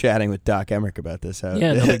we were chatting with Doc Emmerich about this. How,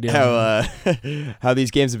 Yeah, no big deal. how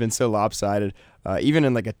these games have been so lopsided. Even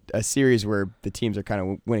in like a series where the teams are kind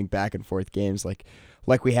of winning back and forth games, like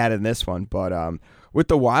we had in this one. But with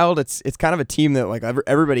the Wild, it's kind of a team that like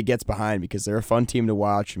everybody gets behind because they're a fun team to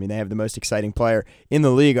watch. I mean, they have the most exciting player in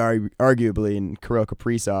the league, arguably, in Kirill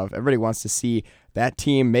Kaprizov. Everybody wants to see that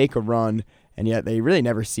team make a run, and yet they really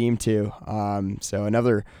never seem to. So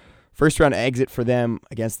another first-round exit for them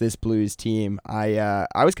against this Blues team. I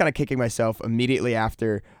was kind of kicking myself immediately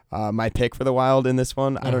after my pick for the Wild in this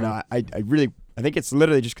one. I don't know. I think it's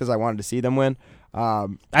literally just because I wanted to see them win.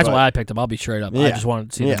 That's why I picked them. I'll be straight up. Yeah. I just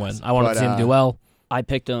wanted to see them win. I wanted to see them do well. I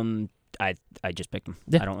picked them. I just picked them.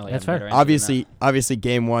 Yeah, I don't really that's have a fair. better answer than that. Obviously,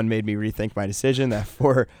 game one made me rethink my decision. That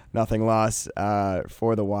 4-0 loss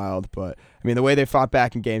for the Wild, but I mean the way they fought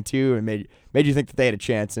back in game two and made you think that they had a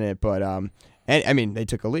chance in it. But and I mean they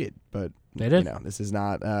took a lead, but They did. You know, this is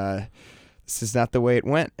not the way it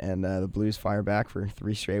went, and the Blues fire back for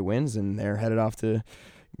 3 straight wins, and they're headed off to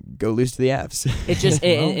go lose to the Avs. It just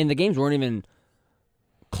and the games weren't even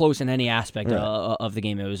close in any aspect of the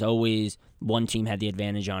game. It was always one team had the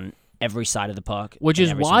advantage on every side of the puck. Which in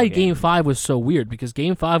is every why single game. Game 5 was so weird, because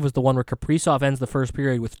Game 5 was the one where Kaprizov ends the first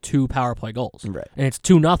period with 2 power play goals. Right. And it's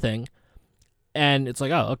 2-0, and it's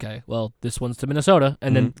like, oh, okay, well, this one's to Minnesota,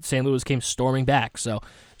 and then St. Louis came storming back. So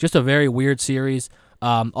just a very weird series.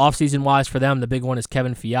 Off-season-wise for them, the big one is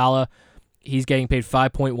Kevin Fiala. He's getting paid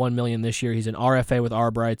 $5.1 million this year. He's an RFA with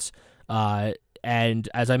Arbrights. And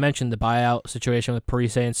as I mentioned, the buyout situation with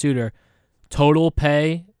Parise and Suter, total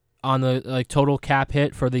pay on the total cap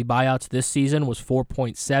hit for the buyouts this season was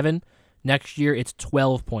 4.7. Next year it's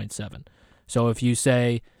 12.7. So if you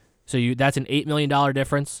say that's an $8 million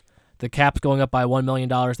difference. The cap's going up by $1 million.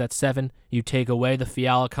 That's 7. You take away the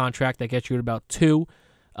Fiala contract, that gets you at about 2.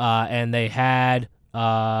 And they had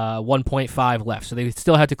 1.5 left, so they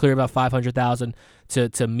still had to clear about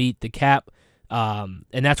 $500,000 to meet the cap. And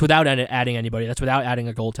that's without adding anybody. That's without adding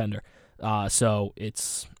a goaltender. So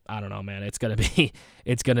it's, I don't know, man. It's gonna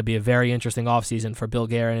be a very interesting offseason for Bill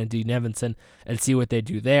Guerin and Dean Evanson, and see what they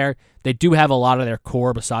do there. They do have a lot of their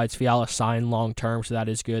core besides Fiala signed long term, so that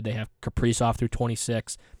is good. They have Kaprizov through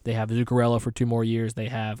 26. They have Zuccarello for 2 more years. They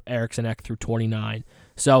have Eriksson Ek through 29.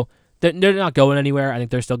 So they're not going anywhere. I think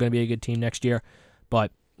they're still going to be a good team next year,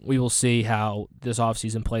 but we will see how this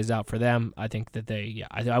offseason plays out for them. I think that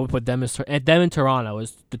I would put them and Toronto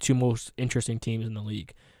as the 2 most interesting teams in the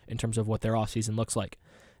league in terms of what their offseason looks like.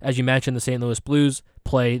 As you mentioned, the St. Louis Blues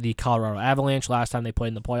play the Colorado Avalanche. Last time they played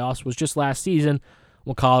in the playoffs was just last season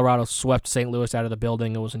when Colorado swept St. Louis out of the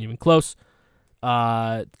building. It wasn't even close.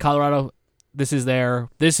 Colorado, this is their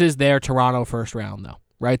Toronto first round, though,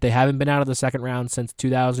 right? They haven't been out of the second round since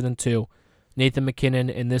 2002. Nathan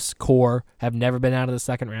McKinnon and this core have never been out of the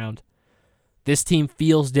second round. This team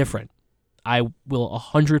feels different. I will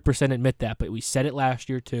 100% admit that, but we said it last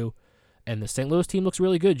year too. And the St. Louis team looks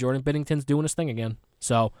really good. Jordan Binnington's doing his thing again.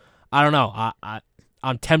 So, I don't know.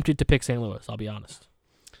 I'm tempted to pick St. Louis, I'll be honest.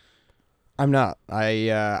 I'm not.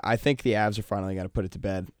 I think the Avs are finally going to put it to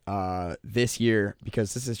bed this year,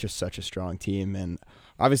 because this is just such a strong team. And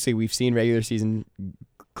obviously we've seen regular season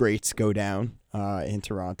greats go down in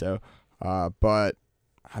Toronto. But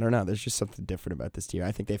I don't know. There's just something different about this team.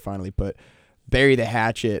 I think they finally bury the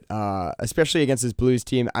hatchet, especially against this Blues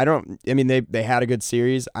team. They had a good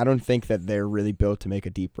series. I don't think that they're really built to make a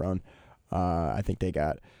deep run. I think they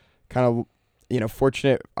got kind of,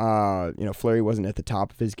 fortunate. Fleury wasn't at the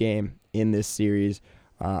top of his game in this series.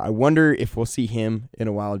 I wonder if we'll see him in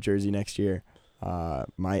a Wild jersey next year.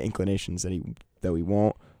 My inclination is that we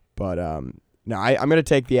won't. But no, I'm going to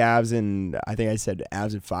take the Avs, and I think I said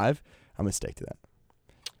Avs in 5. I'm going to stick to that.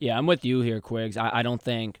 Yeah, I'm with you here, Quiggs. I don't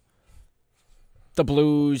think the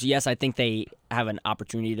Blues, yes, I think they have an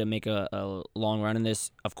opportunity to make a long run in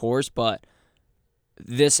this, of course, but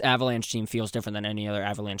this Avalanche team feels different than any other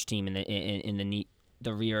Avalanche team in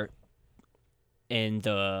the rear, in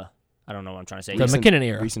the, I don't know what I'm trying to say. The McKinnon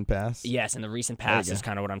era. Recent past. Yes, in the recent past is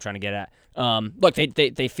kind of what I'm trying to get at. Look,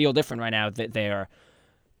 they feel different right now. That they are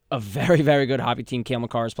a very, very good hockey team. Cale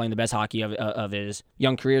Makar is playing the best hockey of his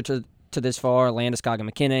young career to this far. Landeskog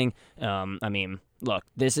and McKinnon. Look,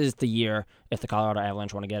 this is the year, if the Colorado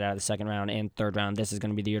Avalanche want to get out of the second round and third round, this is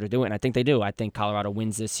going to be the year to do it, and I think they do. I think Colorado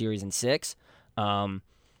wins this series in 6. I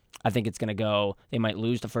think it's going to go, they might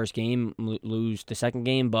lose the first game, lose the second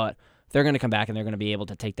game, but they're going to come back and they're going to be able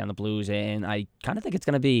to take down the Blues, and I kind of think it's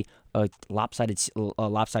going to be a lopsided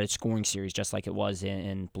scoring series, just like it was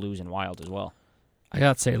in Blues and Wild as well. I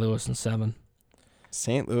got St. Louis in 7.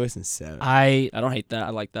 St. Louis in 7. I don't hate that. I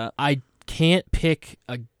like that. I can't pick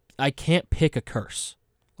a curse.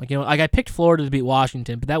 Like I picked Florida to beat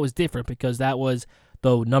Washington, but that was different because that was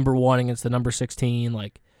the number 1 against the number 16.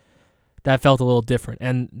 Like, that felt a little different.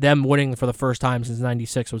 And them winning for the first time since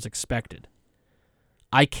 96 was expected.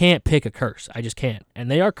 I can't pick a curse. I just can't.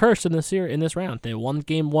 And they are cursed in this round. They won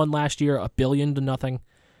game 1 last year, $1 billion to nothing,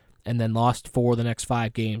 and then lost 4 the next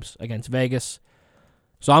 5 games against Vegas.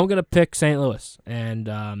 So I'm going to pick St. Louis and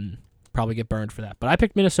probably get burned for that. But I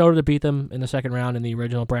picked Minnesota to beat them in the second round in the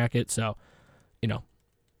original bracket, so,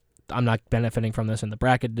 I'm not benefiting from this in the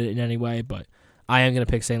bracket in any way, but I am going to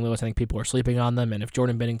pick St. Louis. I think people are sleeping on them, and if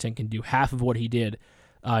Jordan Binnington can do half of what he did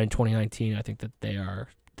in 2019, I think that they are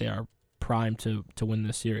primed to win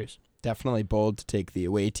this series. Definitely bold to take the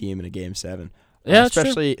away team in a Game 7. Yeah,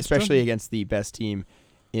 especially against the best team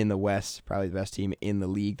in the West, probably the best team in the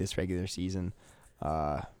league this regular season.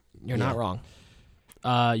 You're not wrong.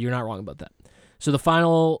 You're not wrong about that. So the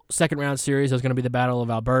final second round series is going to be the Battle of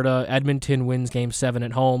Alberta. Edmonton wins Game 7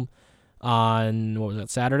 at home on,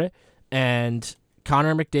 Saturday? And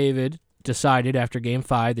Connor McDavid decided after Game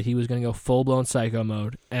 5 that he was going to go full-blown psycho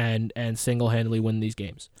mode and single-handedly win these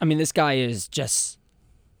games. I mean, this guy is just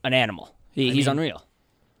an animal. He's unreal.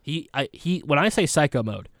 He when I say psycho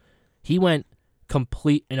mode, he went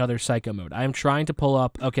complete another psycho mode. I am trying to pull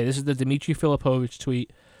up. Okay, this is the Dmitry Filipovich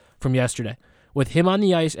tweet from yesterday. With him on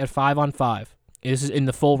the ice at 5-on-5, this is in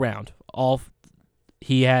the full round.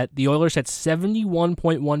 The Oilers had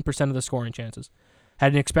 71.1% of the scoring chances,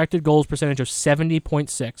 had an expected goals percentage of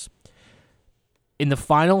 70.6. In the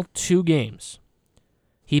final 2 games,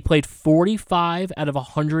 he played 45 out of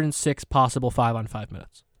 106 possible 5-on-5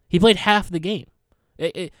 minutes. He played half the game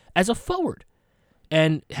as a forward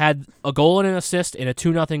and had a goal and an assist in a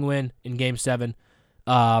 2-0 win in Game 7.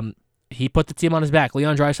 He put the team on his back.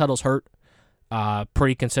 Leon Draisaitl's hurt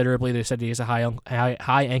pretty considerably. They said he has a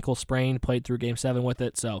high ankle sprain, played through Game 7 with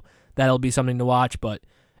it, so that'll be something to watch. But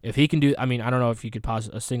if he can do, I don't know if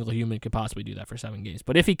a single human could possibly do that for 7 games.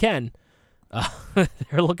 But if he can,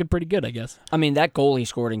 they're looking pretty good, I guess. I mean, that goal he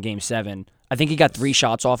scored in Game 7, I think he got 3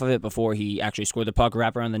 shots off of it before he actually scored the puck,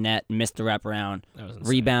 wrap around the net, missed the wraparound,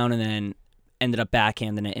 rebound, and then ended up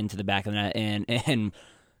backhanding it into the back of the net. And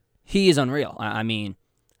he is unreal. I mean,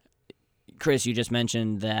 Chris, you just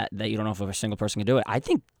mentioned that you don't know if a single person can do it. I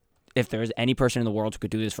think if there's any person in the world who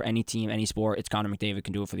could do this for any team, any sport, it's Connor McDavid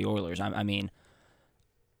can do it for the Oilers. I mean,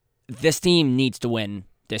 this team needs to win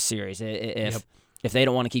this series. If they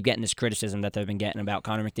don't want to keep getting this criticism that they've been getting about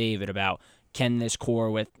Connor McDavid, about can this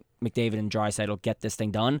core with McDavid and Draisaitl get this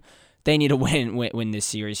thing done, they need to win this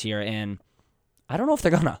series here. And I don't know if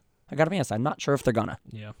they're gonna. I gotta be honest, I'm not sure if they're gonna.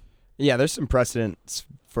 Yeah, there's some precedents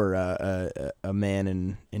for a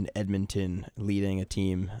man in Edmonton leading a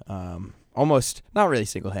team, almost not really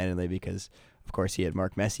single-handedly because, of course, he had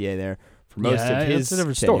Mark Messier there for most of his. It's a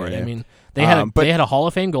different story. I mean, they had a Hall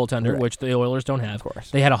of Fame goaltender, which the Oilers don't have. Of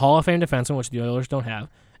course, they had a Hall of Fame defenseman, which the Oilers don't have.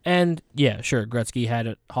 And yeah, sure, Gretzky had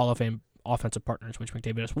a Hall of Fame offensive partners, which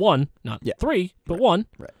McDavid has 1, not 3, but 1.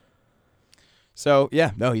 Right. So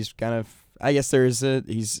yeah, no, he's kind of. I guess he's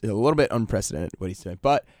a little bit unprecedented what he's doing,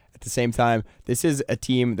 but at the same time, this is a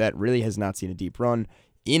team that really has not seen a deep run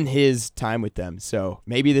in his time with them. So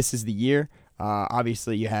maybe this is the year.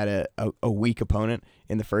 Obviously, you had a weak opponent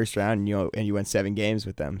in the first round, and you went 7 games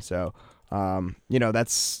with them. So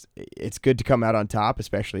it's good to come out on top,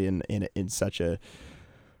 especially in such a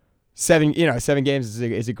 7 games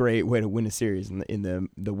is a great way to win a series in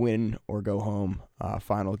the win or go home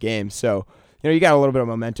final game. So. You got a little bit of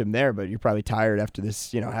momentum there, but you're probably tired after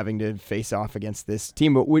this, having to face off against this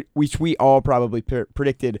team, which we all probably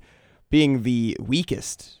predicted being the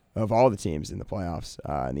weakest of all the teams in the playoffs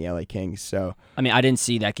in the LA Kings. So I mean, I didn't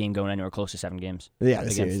see that game going anywhere close to 7 games. Yeah,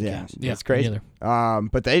 the series, it's crazy.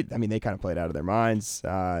 But they kind of played out of their minds,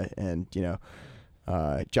 and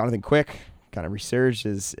Jonathan Quick kind of resurged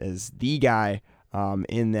as the guy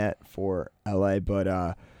in that for LA,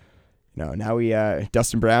 but. Now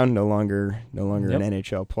Dustin Brown no longer an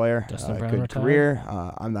NHL player. Dustin Brown good retired. Career.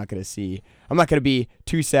 I'm not gonna be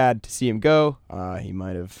too sad to see him go. He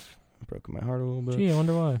might have broken my heart a little bit. Gee, I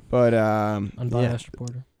wonder why. But unbiased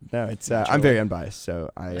reporter. No, it's I'm very unbiased,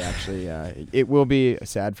 so I actually it will be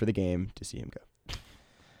sad for the game to see him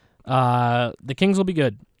go. The Kings will be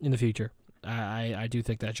good in the future. I do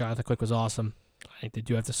think that Jonathan Quick was awesome. I think they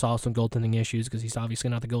do have to solve some goaltending issues because he's obviously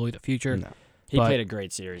not the goalie of the future. No. He played a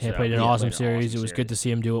great series. He played an awesome series. It was good to see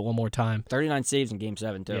him do it one more time. 39 saves in Game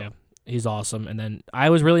 7, too. Yeah, he's awesome. And then I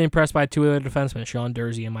was really impressed by 2 other defensemen, Sean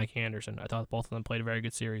Dursey and Mike Anderson. I thought both of them played a very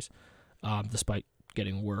good series, despite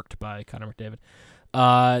getting worked by Connor McDavid.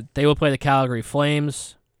 They will play the Calgary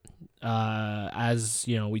Flames. As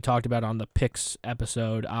we talked about on the picks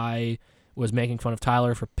episode, I was making fun of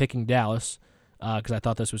Tyler for picking Dallas because I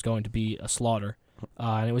thought this was going to be a slaughter.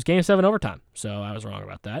 And it was Game 7 overtime, so I was wrong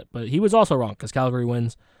about that. But he was also wrong because Calgary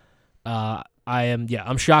wins.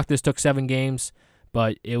 I'm shocked this took 7 games,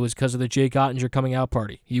 but it was because of the Jake Ottinger coming out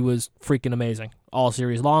party. He was freaking amazing all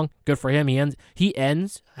series long. Good for him. He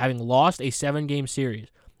ends having lost a 7-game series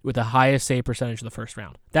with the highest save percentage of the first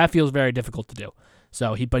round. That feels very difficult to do.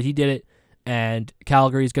 But he did it, and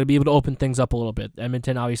Calgary is going to be able to open things up a little bit.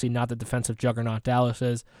 Edmonton, obviously not the defensive juggernaut Dallas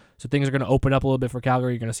is, so things are going to open up a little bit for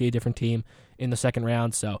Calgary. You're going to see a different team in the second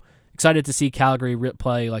round. So excited to see Calgary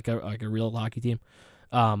play like a real hockey team.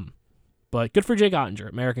 But good for Jake Ottinger.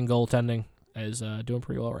 American goaltending is doing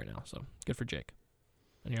pretty well right now, so good for Jake.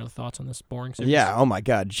 Any other thoughts on this boring series? Yeah, oh my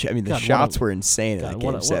God. I mean, the shots were insane in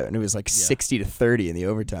Game 7. It was like 60-30 in the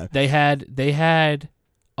overtime. They had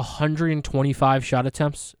 125 shot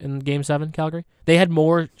attempts in Game 7, Calgary. They had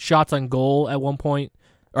more shots on goal at one point,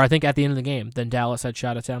 or I think at the end of the game, than Dallas had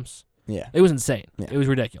shot attempts. Yeah. It was insane. Yeah. It was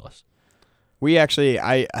ridiculous. We actually,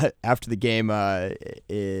 after the game,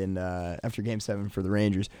 after Game 7 for the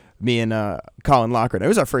Rangers, me and Colin Lockwood, it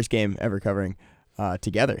was our first game ever covering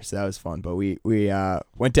together, so that was fun. But we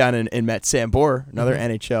went down and met Sam Bohr, another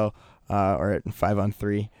NHL or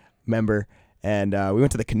 5-on-3 member, and we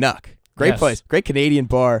went to the Canuck. Great place, great Canadian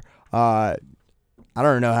bar. I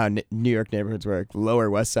don't know how New York neighborhoods work,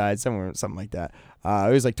 Lower West Side, something like that.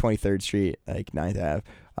 It was like 23rd Street, like 9th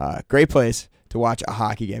Ave. Great place to watch a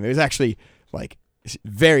hockey game. It was actually like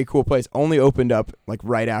very cool place. Only opened up like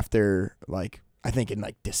right after, like I think in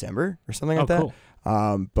like December or something like that.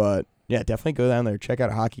 Cool. But yeah, definitely go down there, check out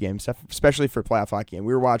a hockey game, especially for playoff hockey. And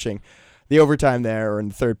we were watching the overtime there, or in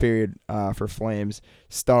the third period for Flames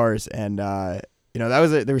Stars, and there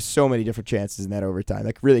was so many different chances in that overtime.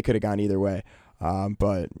 That really could have gone either way.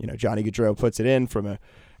 But Johnny Gaudreau puts it in from an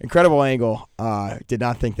incredible angle. Did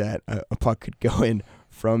not think that a puck could go in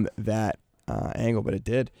from that angle, but it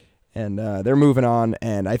did. And they're moving on,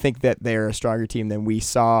 and I think that they're a stronger team than we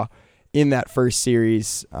saw in that first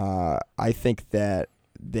series. I think that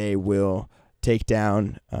they will take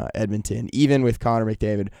down Edmonton, even with Connor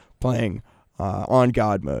McDavid playing on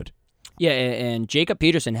God mode. Yeah, and Jacob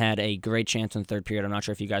Peterson had a great chance in the third period. I'm not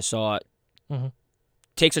sure if you guys saw it. Mm-hmm.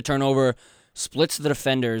 Takes a turnover, splits the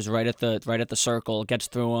defenders right at the circle, gets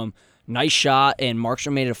through them. Nice shot, and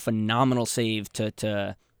Markstrom made a phenomenal save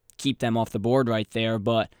to keep them off the board right there.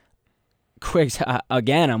 But Quiggs,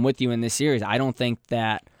 again, I'm with you in this series. I don't think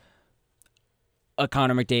that a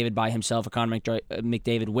Connor McDavid by himself, a Connor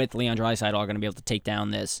McDavid with Leon Draisaitl are going to be able to take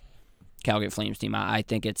down this Calgary Flames team. I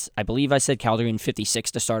believe I said Calgary in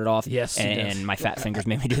 56 to start it off. Yes, and my fat fingers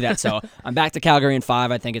made me do that. So I'm back to Calgary in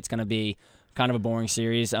 5. I think it's going to be kind of a boring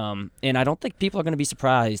series. And I don't think people are going to be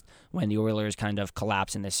surprised when the Oilers kind of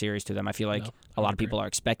collapse in this series to them. I feel like a lot of people are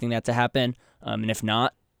expecting that to happen. And if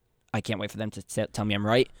not, I can't wait for them to tell me I'm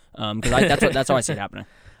right, because that's how I see it happening.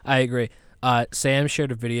 I agree. Sam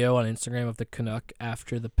shared a video on Instagram of the Canuck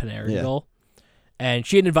after the Panarin goal, and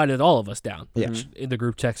she had invited all of us down, which in the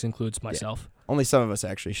group text includes myself. Yeah. Only some of us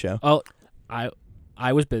actually show. Oh,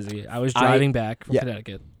 I was busy. I was driving back from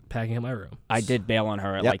Connecticut, packing up my room. I did bail on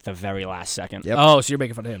her at like the very last second. Yep. Oh, so you're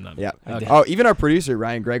making fun of him, not me. Yeah. Okay. Oh, even our producer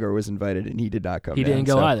Ryan Gregor was invited, and he did not come. He didn't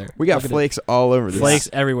go either. We got flakes all over this. Flakes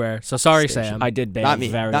everywhere. So sorry, station. Sam. I did bail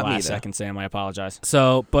very last second, Sam. I apologize.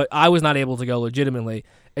 So, but I was not able to go legitimately.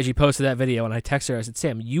 As she posted that video, and I texted her, I said,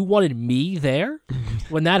 "Sam, you wanted me there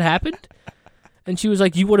when that happened?" And she was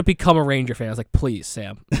like, "You would have become a Ranger fan." I was like, "Please,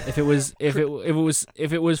 Sam. If it was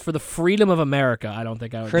for the freedom of America, I don't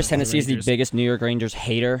think I would." Chris Hennessy is the biggest New York Rangers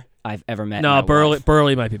hater I've ever met. No,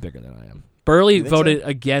 Burley might be bigger than I am. Burley voted so?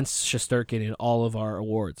 Against Shesterkin in all of our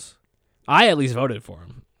awards. I at least voted for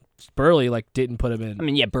him. Burley didn't put him in. I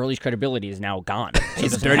mean, yeah, Burley's credibility is now gone.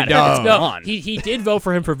 He's a dirty dog. No, he did vote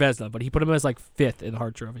for him for Vezina, but he put him as 5th in the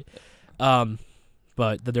Hart Trophy.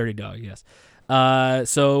 But the dirty dog, yes.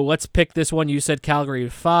 So let's pick this one. You said Calgary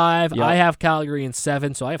in 5. Yep. I have Calgary in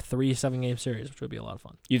 7, so I have 3 7-game series, which would be a lot of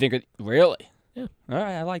fun. You think really? Yeah. All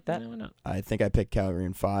right, I like that. Yeah, why not? I think I picked Calgary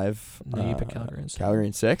in 5. No, you picked Calgary in 7. Calgary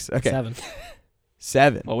in 6? Okay. 7.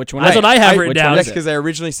 7. Well, which one? That's what I have written down. That's because I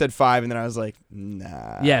originally said 5, and then I was like,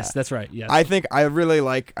 nah. Yes, that's right. Yes. I think I really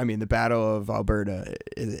like, the Battle of Alberta.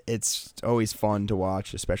 It's always fun to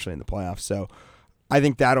watch, especially in the playoffs. So I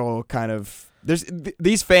think that'll kind of...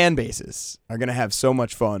 These fan bases are going to have so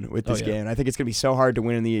much fun with this game. And I think it's going to be so hard to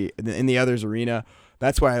win in the others arena.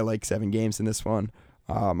 That's why I like 7 games in this one.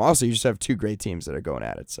 Also, you just have 2 great teams that are going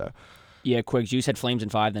at it. So, yeah, Quiggs, you said Flames in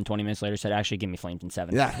 5, then 20 minutes later said, actually, give me Flames in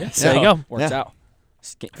 7. Yeah. So there you go. Works out.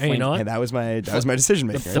 Hey, you know what? And that was my decision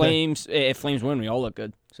making. The Flames, if Flames win, we all look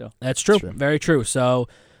good. So that's true. Very true. So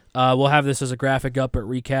We'll have this as a graphic up at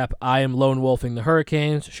recap. I am lone wolfing the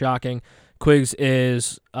Hurricanes. Shocking. Quiggs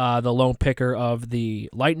is the lone picker of the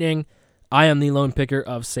Lightning. I am the lone picker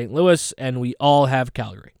of St. Louis, and we all have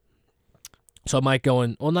Calgary. So I might go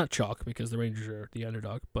in, well, not chalk because the Rangers are the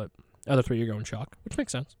underdog, but other three you're going chalk, which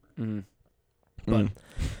makes sense. Mm-hmm. But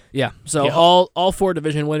yeah, so all four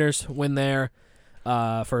division winners win their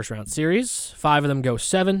first round series. 5 of them go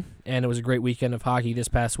 7, and it was a great weekend of hockey this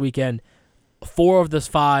past weekend. 4 of the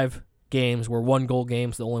 5 games were 1-goal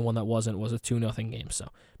games. The only one that wasn't was a 2-0 game. So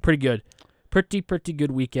pretty good. Pretty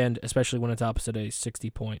good weekend, especially when it's opposite a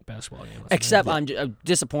 60-point basketball game. Except I'm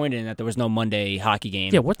disappointed in that there was no Monday hockey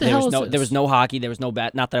game. Yeah, what the hell is this? There was no hockey. There was no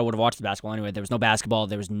not that I would have watched the basketball anyway. There was no basketball.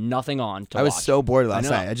 There was nothing on to watch. I was so bored last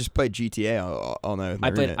night. I just played GTA all night with my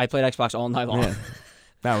roommate. I played Xbox all night long. Yeah.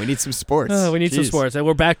 Now we need some sports. We need some sports. And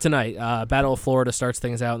we're back tonight. Battle of Florida starts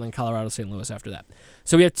things out, and then Colorado, St. Louis after that.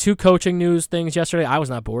 So we had 2 coaching news things yesterday. I was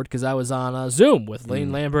not bored because I was on Zoom with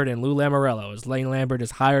Lane Lambert and Lou Lamoriello. As Lane Lambert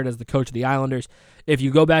is hired as the coach of the Islanders. If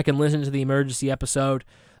you go back and listen to the emergency episode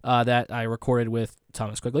that I recorded with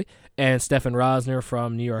Thomas Quigley and Stefan Rosner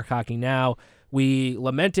from New York Hockey Now, we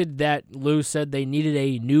lamented that Lou said they needed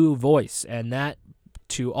a new voice, and that,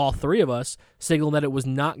 to all 3 of us, signaled that it was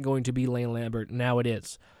not going to be Lane Lambert. Now it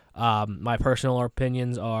is. My personal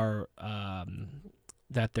opinions are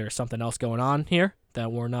that there's something else going on here that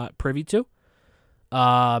we're not privy to.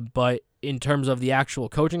 But in terms of the actual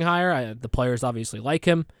coaching hire, the players obviously like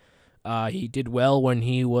him. He did well when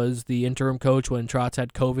he was the interim coach when Trotz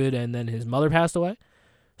had COVID and then his mother passed away.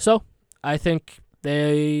 So I think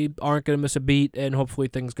they aren't going to miss a beat, and hopefully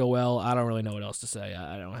things go well. I don't really know what else to say.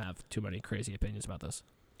 I don't have too many crazy opinions about this.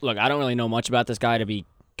 Look, I don't really know much about this guy, to be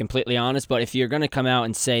completely honest, but if you're going to come out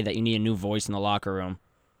and say that you need a new voice in the locker room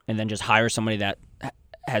and then just hire somebody that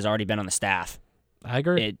has already been on the staff, I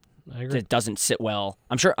agree. It doesn't sit well.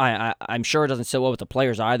 I'm sure it doesn't sit well with the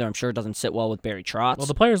players either. I'm sure it doesn't sit well with Barry Trotz. Well,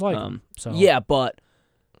 the players like him. So. Yeah, but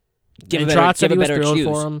give a better excuse.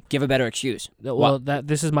 For him. Give a better excuse. Well,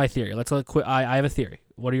 this is my theory. I have a theory.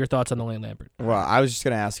 What are your thoughts on the Lane Lambert? Well, I was just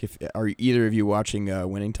going to ask are either of you watching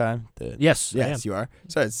Winning Time? Yes, Yes, you are.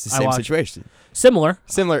 So it's the same situation. Similar,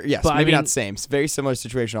 yes, but maybe not same. It's a very similar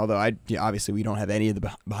situation, although obviously we don't have any of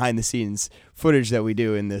the behind-the-scenes footage that we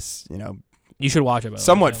do in this, You should watch it.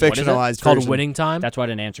 Somewhat fictionalized. It's called Winning Time. That's why I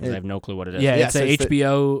didn't answer because I have no clue what it is. Yeah, it's a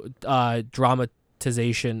HBO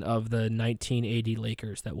dramatization of the 1980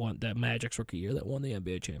 Lakers that Magic's rookie year that won the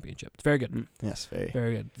NBA championship. It's very good. Yes,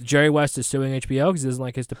 very good. Jerry West is suing HBO because he doesn't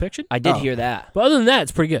like his depiction. I did hear that. But other than that,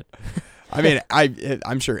 it's pretty good. I mean,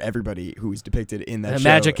 I'm sure everybody who was depicted in that show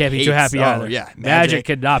Magic can't be too happy either. Yeah, Magic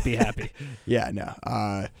could not be happy. Yeah, no.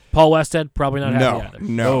 Paul Westhead probably not happy either.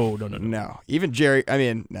 No. Even Jerry. I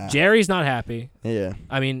mean, nah. Jerry's not happy. Yeah.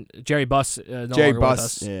 I mean, Jerry Buss no longer with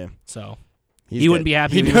us. Yeah. So he wouldn't be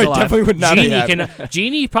happy. He if he was alive. Definitely would not be happy.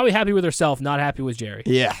 Jeannie probably happy with herself, not happy with Jerry.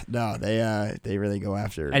 Yeah. No, they really go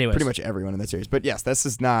after pretty much everyone in that series. But yes,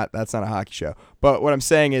 that's not a hockey show. But what I'm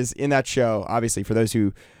saying is, in that show, obviously, for those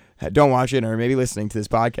who don't watch it or maybe listening to this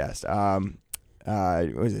podcast,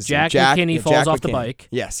 what is this? Jack McKinney falls off the bike.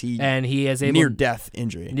 Yes, he has a near-death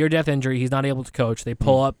injury. Near-death injury. He's not able to coach. They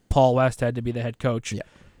pull up Paul Westhead to be the head coach. Yeah.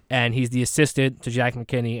 And he's the assistant to Jack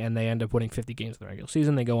McKinney, and they end up winning 50 games in the regular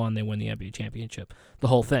season. They go on, they win the NBA championship, the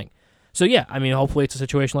whole thing. So, yeah, I mean, hopefully it's a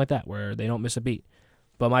situation like that where they don't miss a beat.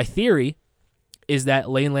 But my theory is that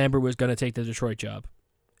Lane Lambert was going to take the Detroit job,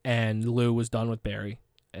 and Lou was done with Barry,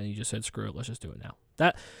 and he just said, screw it, let's just do it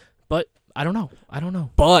now. But I don't know.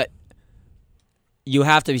 But you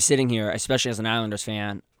have to be sitting here, especially as an Islanders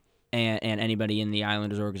fan, and anybody in the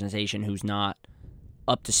Islanders organization who's not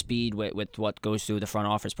up to speed with what goes through the front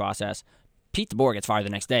office process. Pete DeBoer gets fired the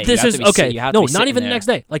next day. This is okay. No, not even the next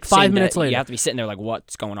day. Like 5 minutes later. You have to be sitting there like,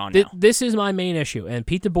 what's going on now? This is my main issue. And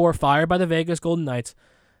Pete DeBoer fired by the Vegas Golden Knights.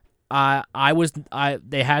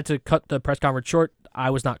 They had to cut the press conference short. I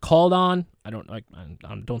was not called on. I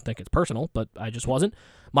don't think it's personal, but I just wasn't.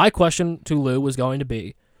 My question to Lou was going to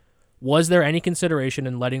be, was there any consideration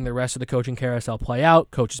in letting the rest of the coaching carousel play out?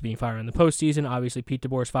 Coaches being fired in the postseason. Obviously, Pete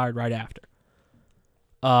DeBoer is fired right after.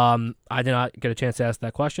 I did not get a chance to ask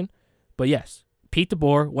that question. But yes, Pete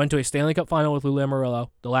DeBoer went to a Stanley Cup final with Lou Lamoriello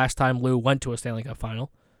the last time Lou went to a Stanley Cup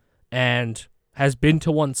final, and has been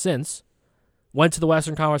to one since. Went to the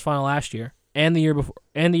Western Conference final last year, and the year before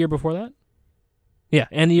that. Yeah,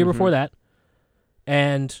 and the year before that.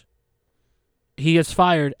 And he gets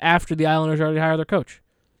fired after the Islanders already hired their coach.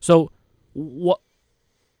 So, what?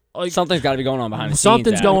 Like, something's got to be going on behind the scenes.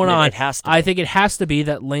 Something's going on. It has to be. I think it has to be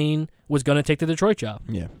that Lane was going to take the Detroit job.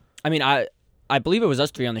 Yeah. I mean, I believe it was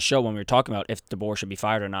us three on the show when we were talking about if DeBoer should be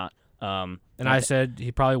fired or not. And I said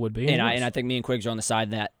he probably would be. And I think me and Quiggs are on the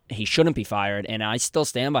side that he shouldn't be fired, and I still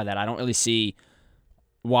stand by that. I don't really see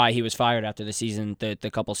why he was fired after the season,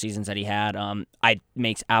 the couple seasons that he had. It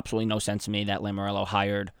makes absolutely no sense to me that Lamoriello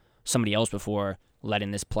hired somebody else before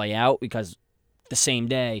letting this play out, because the same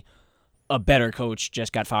day, a better coach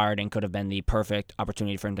just got fired and could have been the perfect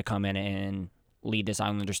opportunity for him to come in and lead this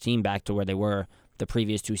Islanders team back to where they were the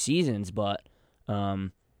previous 2 seasons. But I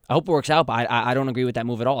hope it works out, but I don't agree with that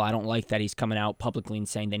move at all. I don't like that he's coming out publicly and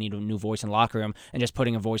saying they need a new voice in the locker room and just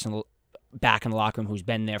putting a voice back in the locker room who's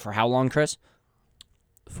been there for how long, Chris?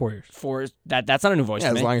 4 years. 4 years. That's not a new voice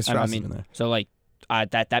to me. As long as I Strauss mean, is in there. So,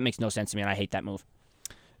 that makes no sense to me, and I hate that move.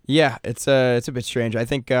 Yeah, it's a bit strange. I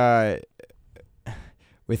think you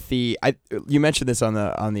mentioned this on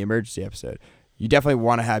the emergency episode. You definitely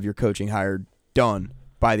want to have your coaching hire done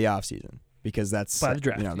by the offseason, because that's by the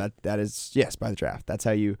draft. That is by the draft. That's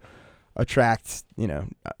how you attract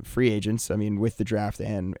free agents. I mean, with the draft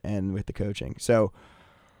and with the coaching. So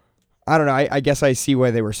I don't know. I guess I see why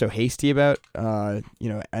they were so hasty about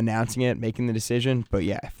announcing it, making the decision. But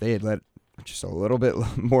yeah, if they had let just a little bit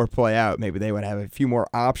more play out, maybe they would have a few more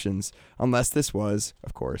options, unless this was,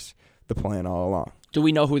 of course, the plan all along. Do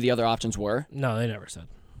we know who the other options were? No, they never said.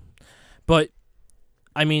 But,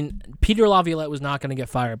 I mean, Peter Laviolette was not going to get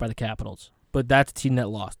fired by the Capitals, but that's a team that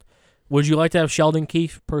lost. Would you like to have Sheldon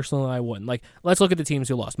Keefe? Personally, I wouldn't. Let's look at the teams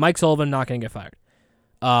who lost. Mike Sullivan, not going to get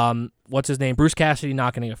fired. What's his name? Bruce Cassidy,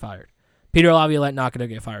 not going to get fired. Peter Laviolette, not going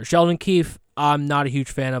to get fired. Sheldon Keefe, I'm not a huge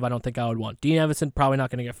fan of. I don't think I would want. Dean Evason, probably not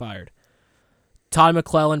going to get fired. Todd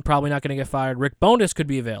McClellan, probably not going to get fired. Rick Bowness could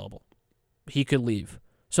be available. He could leave.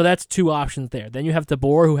 So that's 2 options there. Then you have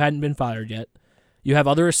DeBoer, who hadn't been fired yet. You have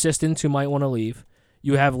other assistants who might want to leave.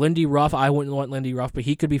 You have Lindy Ruff. I wouldn't want Lindy Ruff, but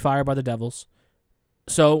he could be fired by the Devils.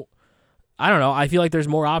 So, I don't know. I feel like there's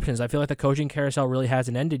more options. I feel like the coaching carousel really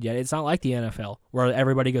hasn't ended yet. It's not like the NFL, where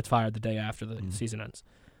everybody gets fired the day after the season ends.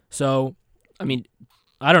 So, I mean,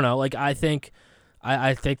 I don't know. I think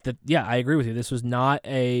that, yeah, I agree with you. This was not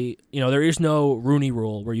there is no Rooney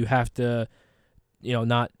Rule where you have to,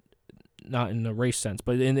 not in the race sense,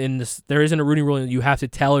 but in this, there isn't a Rooney Rule. You have to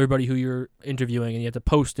tell everybody who you're interviewing, and you have to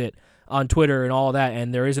post it on Twitter and all of that.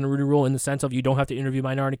 And there isn't a Rooney Rule in the sense of you don't have to interview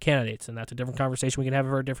minority candidates, and that's a different conversation we can have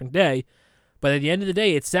for a different day. But at the end of the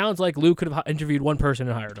day, it sounds like Lou could have interviewed one person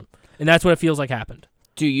and hired him, and that's what it feels like happened.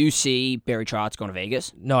 Do you see Barry Trotz going to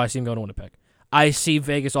Vegas? No, I see him going to Winnipeg. I see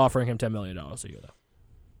Vegas offering him $10 million a year, though.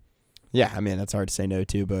 Yeah, I mean, that's hard to say no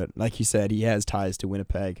to, but like you said, he has ties to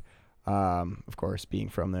Winnipeg, of course, being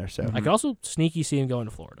from there. So I could also sneaky see him going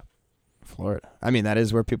to Florida. Florida. I mean, that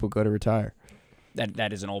is where people go to retire.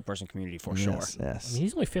 That is an old person community for sure. Yes. I mean,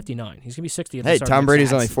 he's only 59. He's going to be 60 at the Hey, start Tom of Brady's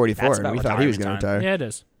the only season. 44, and we thought he was going to retire. Yeah,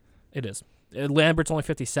 it is. Lambert's only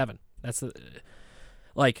 57. That's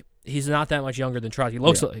he's not that much younger than Trotz. He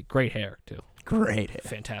looks like great hair, too. Great hair.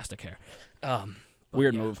 Fantastic hair.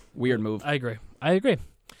 Weird move. I agree.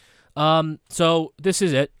 So this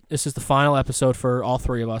is it. This is the final episode for all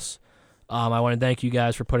 3 of us. I want to thank you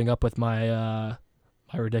guys for putting up with my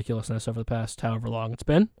ridiculousness over the past however long it's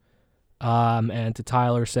been. And to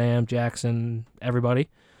Tyler, Sam, Jackson, everybody.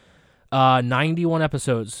 91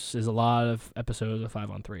 episodes is a lot of episodes of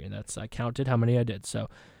 5-on-3, and I counted how many I did. So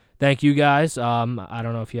thank you guys. I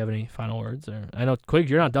don't know if you have any final words, or I know Quigg,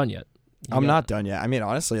 you're not done yet. I'm not done yet. I mean,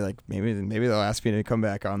 honestly, maybe they'll ask me to come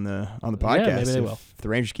back on the podcast. Yeah, maybe they will. If the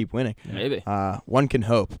Rangers keep winning. Maybe. One can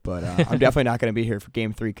hope, but I'm definitely not going to be here for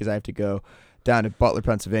Game 3 because I have to go down to Butler,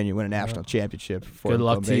 Pennsylvania, win a national championship for Good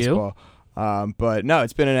luck to baseball. But no,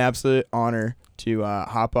 it's been an absolute honor to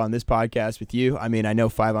hop on this podcast with you. I mean, I know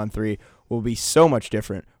 5-on-3 will be so much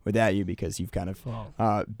different without you because you've kind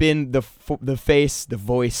of been the face, the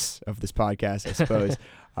voice of this podcast, I suppose,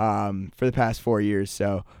 for the past 4 years.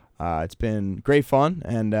 So. It's been great fun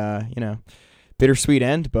and, bittersweet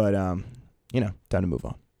end, but, time to move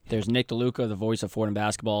on. There's Nick DeLuca, the voice of Fordham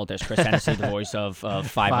basketball. There's Chris Hennessy, the voice of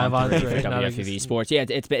 5-on-3 for WFUV Sports. Yeah,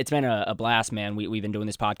 it's been a blast, man. We've been doing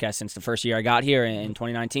this podcast since the first year I got here in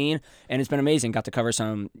 2019, and it's been amazing. Got to cover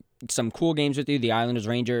some cool games with you, the Islanders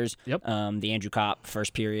Rangers, yep. The Andrew Kopp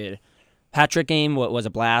first period hat trick game was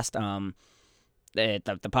a blast. The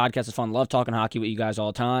podcast is fun. Love talking hockey with you guys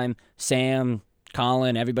all the time. Sam,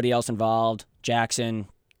 Colin, everybody else involved, Jackson,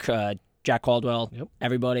 Jack Caldwell, yep.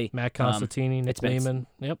 Everybody. Matt Constantini, Nick Lehman,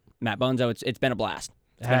 yep. Matt Bunzo. It's been a blast.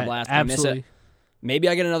 It's been a blast. Absolutely. I miss it. Maybe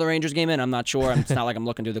I get another Rangers game in. I'm not sure. It's not like I'm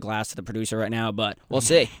looking through the glass to the producer right now, but we'll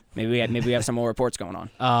see. Maybe we have some more reports going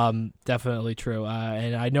on. Definitely true.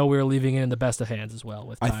 And I know we're leaving it in the best of hands as well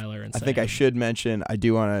with Tyler and Sam. I think I should mention, I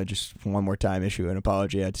do want to just one more time issue an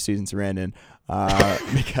apology out to Susan Sarandon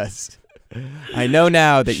because I know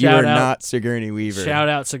now that you Shout are out- not Sigourney Weaver. Shout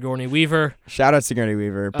out Sigourney Weaver. Shout out Sigourney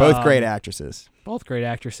Weaver. Both great Um, actresses. Both great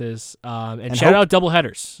actresses. And And shout hope- out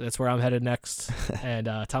doubleheaders. That's where I'm headed next. And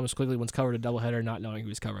Thomas Quigley once covered a doubleheader, not knowing he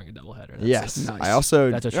was covering a doubleheader. That's Yes. nice. I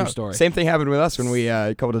also. That's a true story. Same thing happened with us when we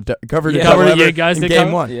covered a You doubleheader covered it, you guys in did game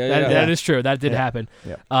cover- one. Yeah, That is true. That did Yeah. happen.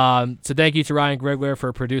 So thank you to Ryan Gregler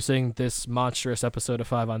for producing this monstrous episode of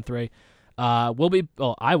 5 on 3. I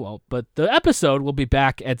won't, but the episode will be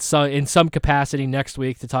back in some capacity next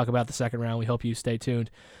week to talk about the second round. We hope you stay tuned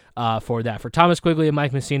for that. For Thomas Quigley and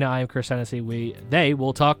Mike Messina, I am Chris Hennessy. They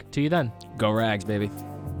will talk to you then. Go Rags, baby.